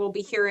today, and you will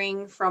be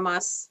hearing from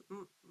us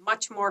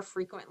much more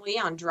frequently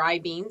on dry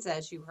beans,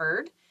 as you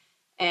heard.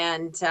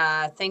 And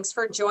thanks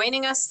for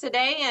joining us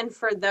today. And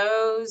for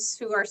those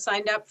who are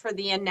signed up for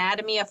the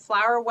Anatomy of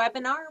Flower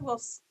webinar, we'll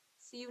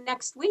see you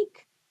next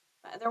week.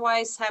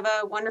 Otherwise, have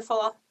a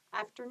wonderful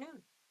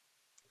afternoon.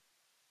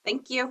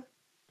 Thank you.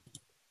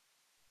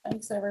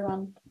 Thanks,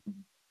 everyone.